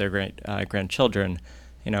grandchildren,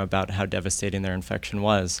 about how devastating their infection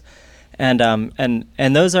was, and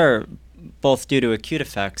those are both due to acute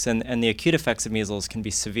effects, and the acute effects of measles can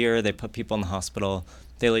be severe. They put people in the hospital.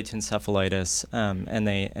 They lead to encephalitis, and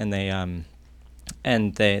they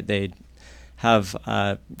have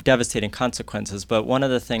devastating consequences. But one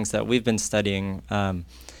of the things that we've been studying,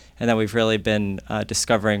 and that we've really been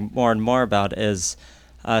discovering more and more about, is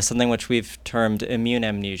something which we've termed immune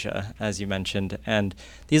amnesia, as you mentioned. And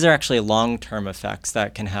these are actually long-term effects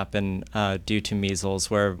that can happen due to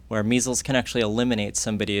measles, where measles can actually eliminate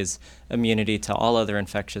somebody's immunity to all other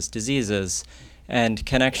infectious diseases, and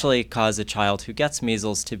can actually cause a child who gets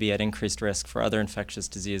measles to be at increased risk for other infectious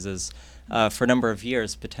diseases for a number of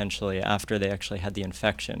years, potentially, after they actually had the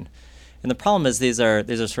infection. And the problem is these are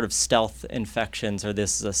sort of stealth infections, or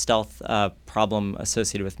this is a stealth problem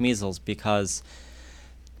associated with measles, because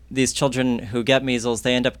these children who get measles,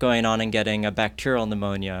 they end up going on and getting a bacterial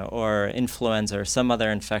pneumonia or influenza or some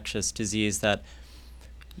other infectious disease that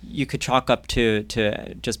you could chalk up to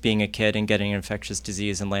just being a kid and getting an infectious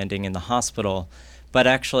disease and landing in the hospital. But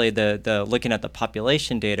actually, the looking at the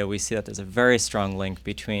population data, we see that there's a very strong link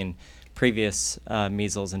between previous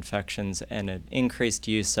measles infections and an increased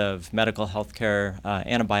use of medical health care,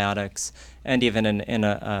 antibiotics, and even in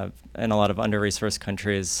a lot of under-resourced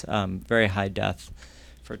countries, very high death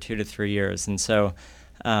for 2 to 3 years. And so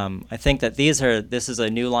I think that this is a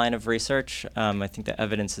new line of research. I think the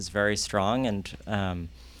evidence is very strong, and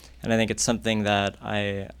I think it's something that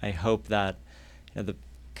I hope that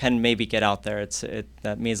can maybe get out there.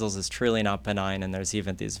 That measles is truly not benign, and there's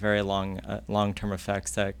even these very long-term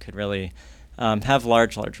effects that could really have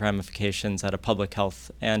large ramifications at a public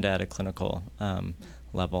health and at a clinical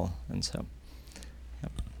level. And so,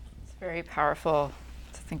 it's very powerful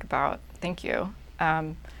to think about. Thank you.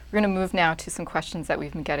 We're going to move now to some questions that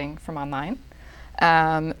we've been getting from online,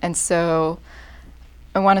 and so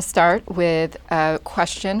I want to start with a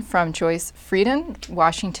question from Joyce Frieden,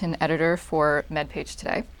 Washington editor for MedPage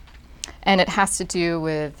Today. And it has to do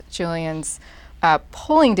with Jillian's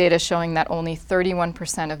polling data showing that only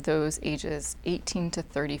 31% of those ages 18 to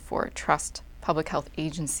 34 trust public health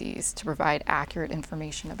agencies to provide accurate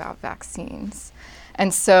information about vaccines.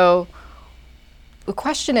 And so the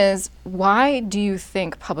question is, why do you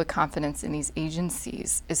think public confidence in these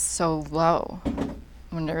agencies is so low?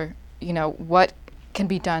 I wonder, what can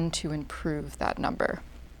be done to improve that number?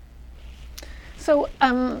 So,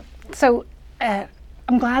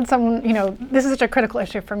 I'm glad someone, this is such a critical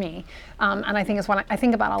issue for me, and I think it's one I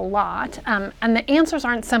think about a lot. And the answers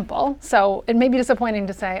aren't simple, so it may be disappointing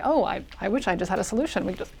to say, oh, I wish I just had a solution.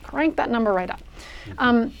 We just crank that number right up.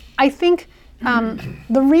 I think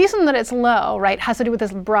the reason that it's low, right, has to do with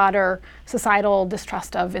this broader societal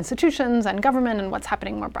distrust of institutions and government and what's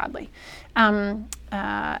happening more broadly. And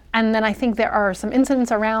then I think there are some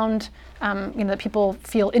incidents around, that people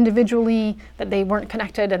feel individually that they weren't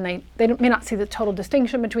connected, and they may not see the total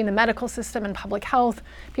distinction between the medical system and public health.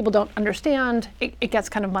 People don't understand. It gets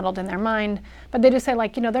kind of muddled in their mind, but they just say,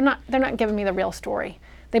 like, they're not giving me the real story.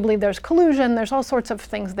 They believe there's collusion. There's all sorts of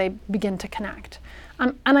things they begin to connect.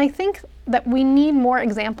 And I think that we need more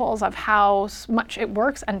examples of how much it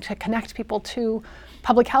works and to connect people to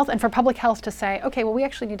public health, and for public health to say, okay, well, we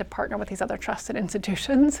actually need to partner with these other trusted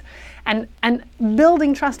institutions and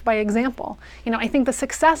building trust by example. I think the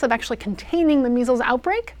success of actually containing the measles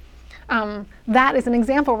outbreak, that is an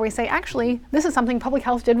example where we say, actually, this is something public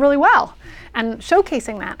health did really well, and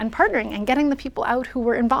showcasing that and partnering and getting the people out who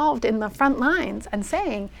were involved in the front lines and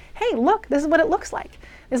saying, hey, look, this is what it looks like.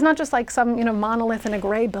 It's not just like some monolith in a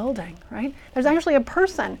gray building, right? There's actually a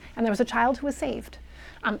person, and there was a child who was saved.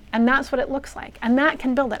 And that's what it looks like. And that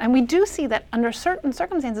can build it. And we do see that under certain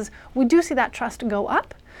circumstances, we do see that trust go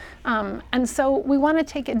up. And so we want to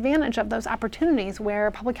take advantage of those opportunities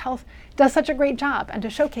where public health does such a great job, and to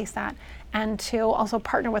showcase that, and to also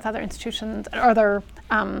partner with other institutions or other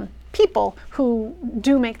people who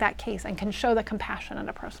do make that case and can show the compassion at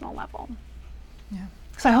a personal level. Yeah.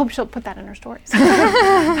 So I hope she'll put that in her stories.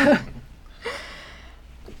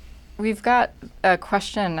 We've got a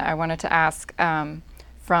question I wanted to ask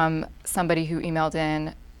from somebody who emailed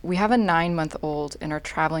in. We have a 9-month-old and are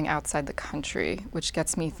traveling outside the country, which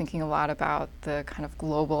gets me thinking a lot about the kind of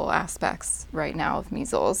global aspects right now of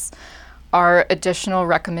measles. Are additional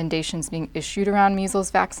recommendations being issued around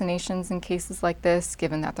measles vaccinations in cases like this,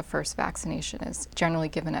 given that the first vaccination is generally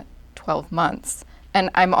given at 12 months? And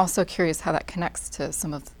I'm also curious how that connects to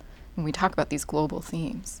some of when we talk about these global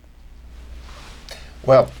themes.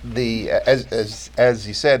 Well, as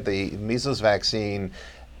you said, the measles vaccine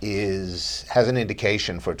has an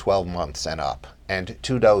indication for 12 months and up, and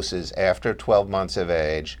 2 doses after 12 months of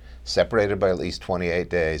age, separated by at least 28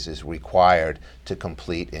 days, is required to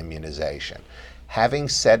complete immunization. Having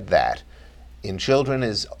said that, in children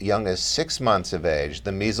as young as 6 months of age,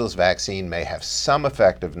 the measles vaccine may have some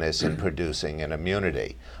effectiveness in producing an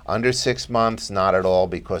immunity. Under 6 months, not at all,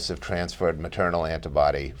 because of transferred maternal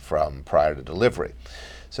antibody from prior to delivery.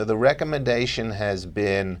 So the recommendation has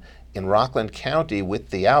been, in Rockland County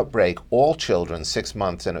with the outbreak, all children 6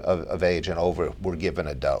 months of age and over were given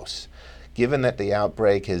a dose. Given that the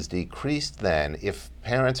outbreak has decreased then, if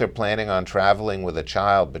parents are planning on traveling with a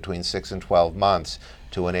child between 6 and 12 months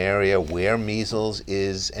to an area where measles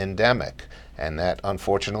is endemic, and that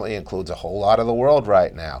unfortunately includes a whole lot of the world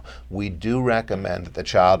right now, we do recommend that the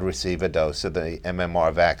child receive a dose of the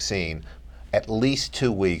MMR vaccine at least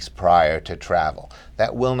 2 weeks prior to travel.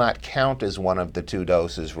 That will not count as one of the 2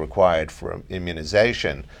 doses required for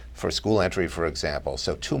immunization for school entry, for example.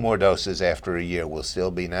 So 2 more doses after a year will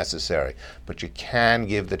still be necessary. But you can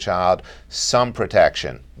give the child some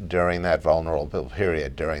protection during that vulnerable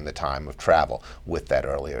period, during the time of travel, with that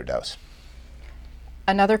earlier dose.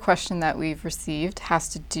 Another question that we've received has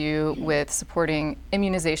to do with supporting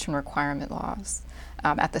immunization requirement laws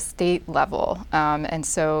at the state level. And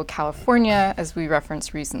so California, as we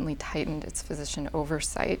referenced recently, tightened its physician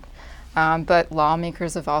oversight. But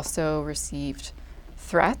lawmakers have also received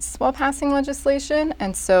threats while passing legislation.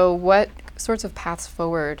 And so what sorts of paths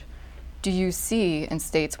forward do you see in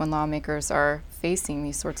states when lawmakers are facing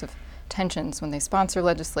these sorts of tensions when they sponsor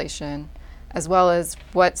legislation, as well as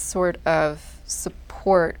what sort of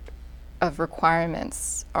support of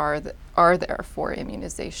requirements are there for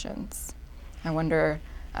immunizations? I wonder,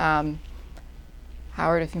 Howard,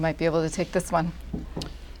 if you might be able to take this one.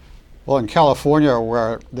 Well, in California,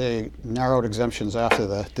 where they narrowed exemptions after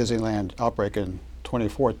the Disneyland outbreak in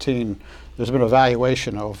 2014, there's been an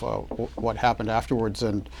evaluation of what happened afterwards,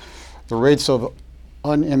 and the rates of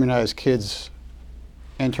unimmunized kids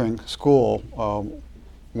entering school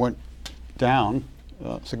went down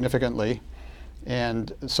significantly.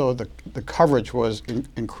 And so the coverage was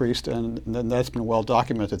increased, and then that's been well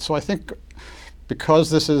documented. So I think because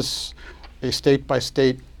this is a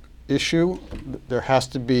state-by-state issue, there has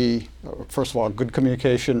to be, first of all, good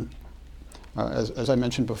communication as I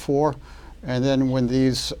mentioned before. And then when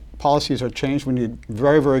these policies are changed, we need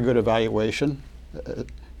very, very good evaluation,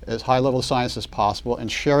 as high level of science as possible,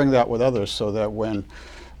 and sharing that with others so that when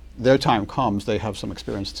their time comes, they have some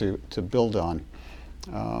experience to build on.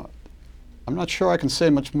 I'm not sure I can say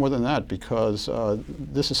much more than that because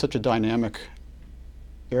this is such a dynamic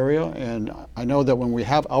area, and I know that when we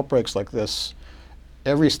have outbreaks like this,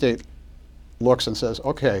 every state looks and says,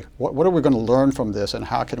 okay, what are we going to learn from this, and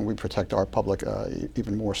how can we protect our public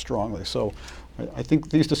even more strongly? So I think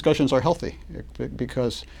these discussions are healthy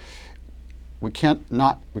because we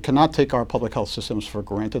cannot take our public health systems for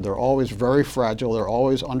granted. They're always very fragile. They're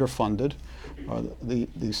always underfunded.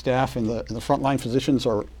 The staff and the frontline physicians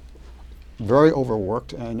are very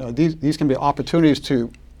overworked, and these can be opportunities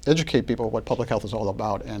to educate people what public health is all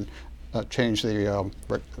about and change the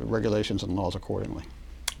regulations and laws accordingly.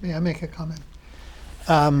 May I make a comment?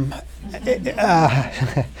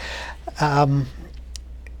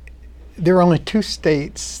 There are only 2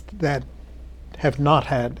 states that have not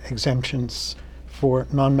had exemptions for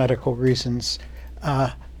non-medical reasons,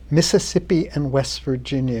 Mississippi and West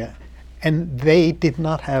Virginia, and they did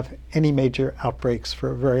not have any major outbreaks for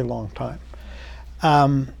a very long time.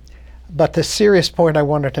 But the serious point I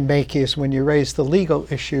wanted to make is when you raise the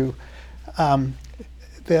legal issue,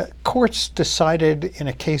 the courts decided in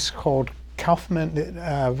a case called Kaufman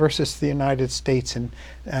versus the United States in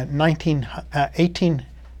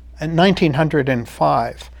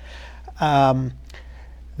 1905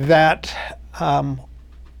 that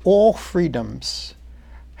all freedoms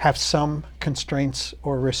have some constraints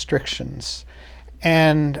or restrictions.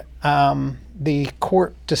 And the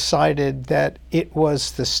court decided that it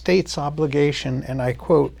was the state's obligation, and I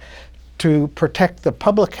quote, to protect the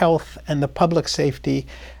public health and the public safety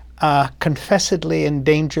confessedly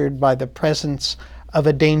endangered by the presence of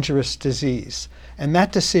a dangerous disease. And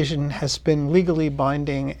that decision has been legally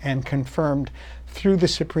binding and confirmed through the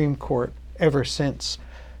Supreme Court ever since.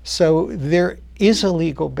 So there is a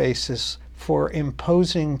legal basis for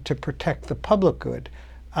imposing, to protect the public good,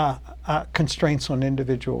 constraints on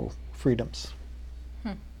individual freedoms.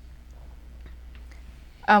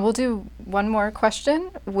 We'll do one more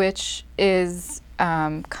question, which is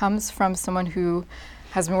comes from someone who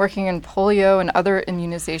has been working in polio and other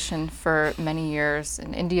immunization for many years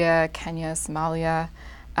in India, Kenya, Somalia,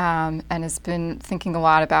 and has been thinking a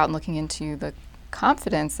lot about and looking into the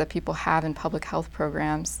confidence that people have in public health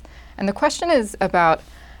programs. And the question is about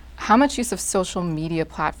how much use of social media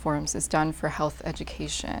platforms is done for health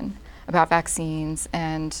education about vaccines,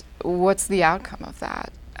 and what's the outcome of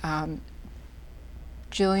that?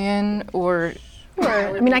 Jillian, or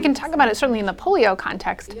Sure. I mean, I can talk about it certainly in the polio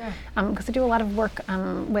context, because I do a lot of work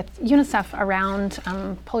with UNICEF around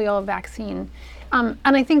polio vaccine, and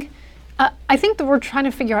I think that we're trying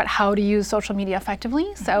to figure out how to use social media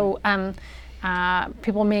effectively. So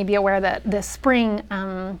people may be aware that this spring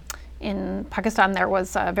in Pakistan there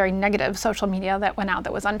was a very negative social media that went out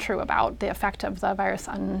that was untrue about the effect of the virus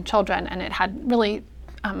on children, and it had really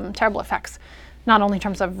terrible effects, not only in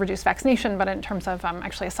terms of reduced vaccination, but in terms of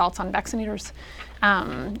actually assaults on vaccinators,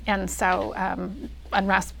 and so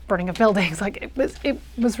unrest, burning of buildings. Like it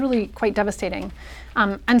was really quite devastating.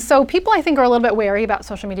 And so people, I think, are a little bit wary about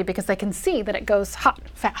social media because they can see that it goes hot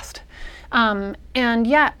fast, and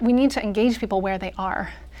yet we need to engage people where they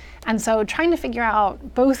are. And so trying to figure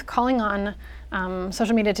out, both calling on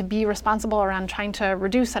social media to be responsible around trying to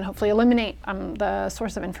reduce and hopefully eliminate the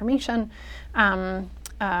source of information, but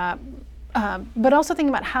also thinking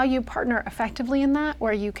about how you partner effectively in that,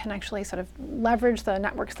 where you can actually sort of leverage the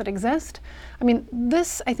networks that exist. I mean,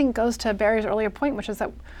 this, I think, goes to Barry's earlier point, which is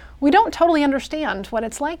that we don't totally understand what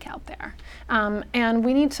it's like out there. And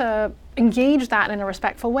we need to engage that in a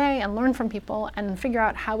respectful way and learn from people and figure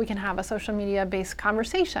out how we can have a social media-based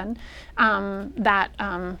conversation that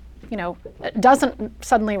doesn't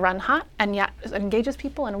suddenly run hot and yet engages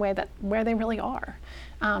people in a way that where they really are.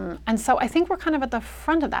 And so I think we're kind of at the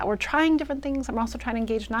front of that. We're trying different things. I'm also trying to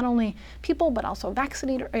engage not only people, but also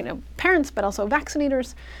parents, but also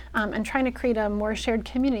vaccinators, and trying to create a more shared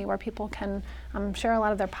community where people can share a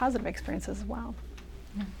lot of their positive experiences as well.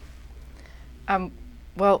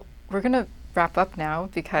 Well, we're going to wrap up now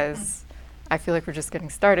because I feel like we're just getting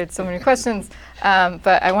started. So many questions.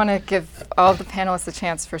 But I want to give all of the panelists a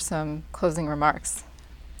chance for some closing remarks.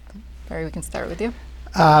 Barry, we can start with you.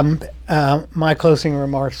 My closing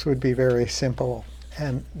remarks would be very simple,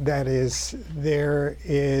 and that is there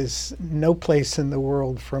is no place in the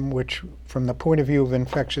world from the point of view of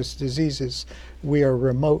infectious diseases, we are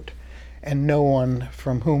remote, and no one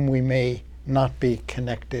from whom we may not be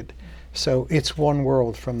connected. So it's one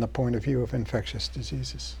world from the point of view of infectious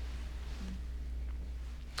diseases.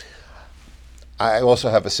 I also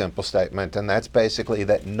have a simple statement, and that's basically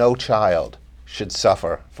that no child should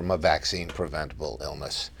suffer from a vaccine-preventable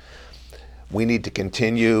illness. We need to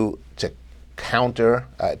continue to counter,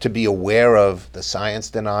 to be aware of the science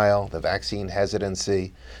denial, the vaccine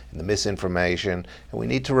hesitancy, and the misinformation, and we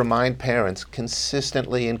need to remind parents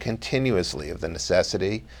consistently and continuously of the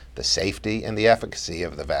necessity, the safety, and the efficacy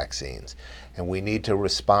of the vaccines. And we need to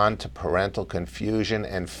respond to parental confusion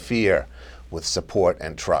and fear with support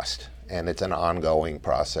and trust. And it's an ongoing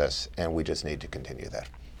process, and we just need to continue that.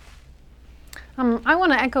 I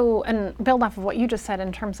want to echo and build off of what you just said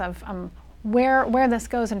in terms of where this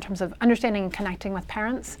goes in terms of understanding and connecting with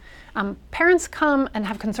parents. Parents come and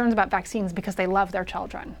have concerns about vaccines because they love their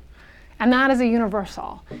children. And that is a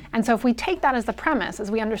universal. And so if we take that as the premise,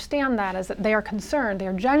 as we understand that, as that they are concerned, they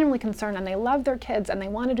are genuinely concerned, and they love their kids, and they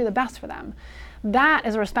want to do the best for them, that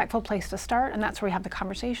is a respectful place to start, and that's where we have the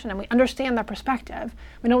conversation, and we understand their perspective.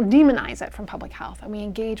 We don't demonize it from public health, and we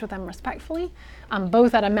engage with them respectfully,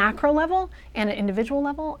 both at a macro level and an individual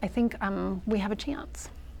level. I think we have a chance.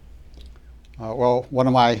 Well, one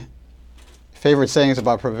of my favorite sayings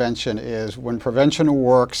about prevention is, when prevention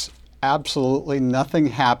works, absolutely nothing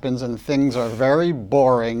happens and things are very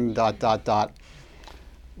boring, ... Let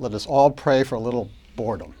us all pray for a little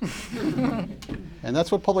boredom. And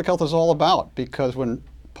that's what public health is all about, because when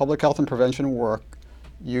public health and prevention work,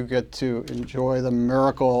 you get to enjoy the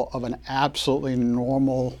miracle of an absolutely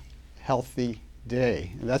normal, healthy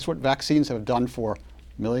day. And that's what vaccines have done for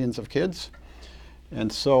millions of kids.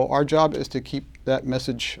 And so our job is to keep that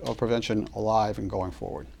message of prevention alive and going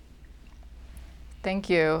forward.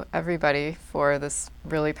 Thank you, everybody, for this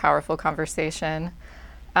really powerful conversation.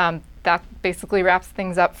 That basically wraps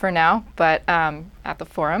things up for now, but at the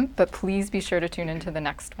forum. But please be sure to tune into the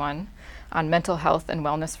next one on mental health and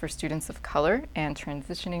wellness for students of color and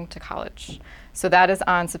transitioning to college. So that is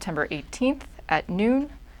on September 18th at noon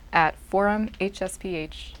at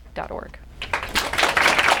forumhsph.org.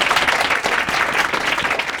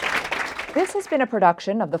 This has been a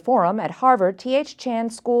production of the Forum at Harvard T.H. Chan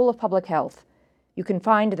School of Public Health. You can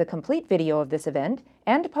find the complete video of this event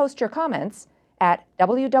and post your comments at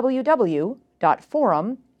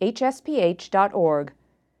www.forumhsph.org.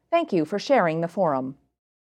 Thank you for sharing the forum.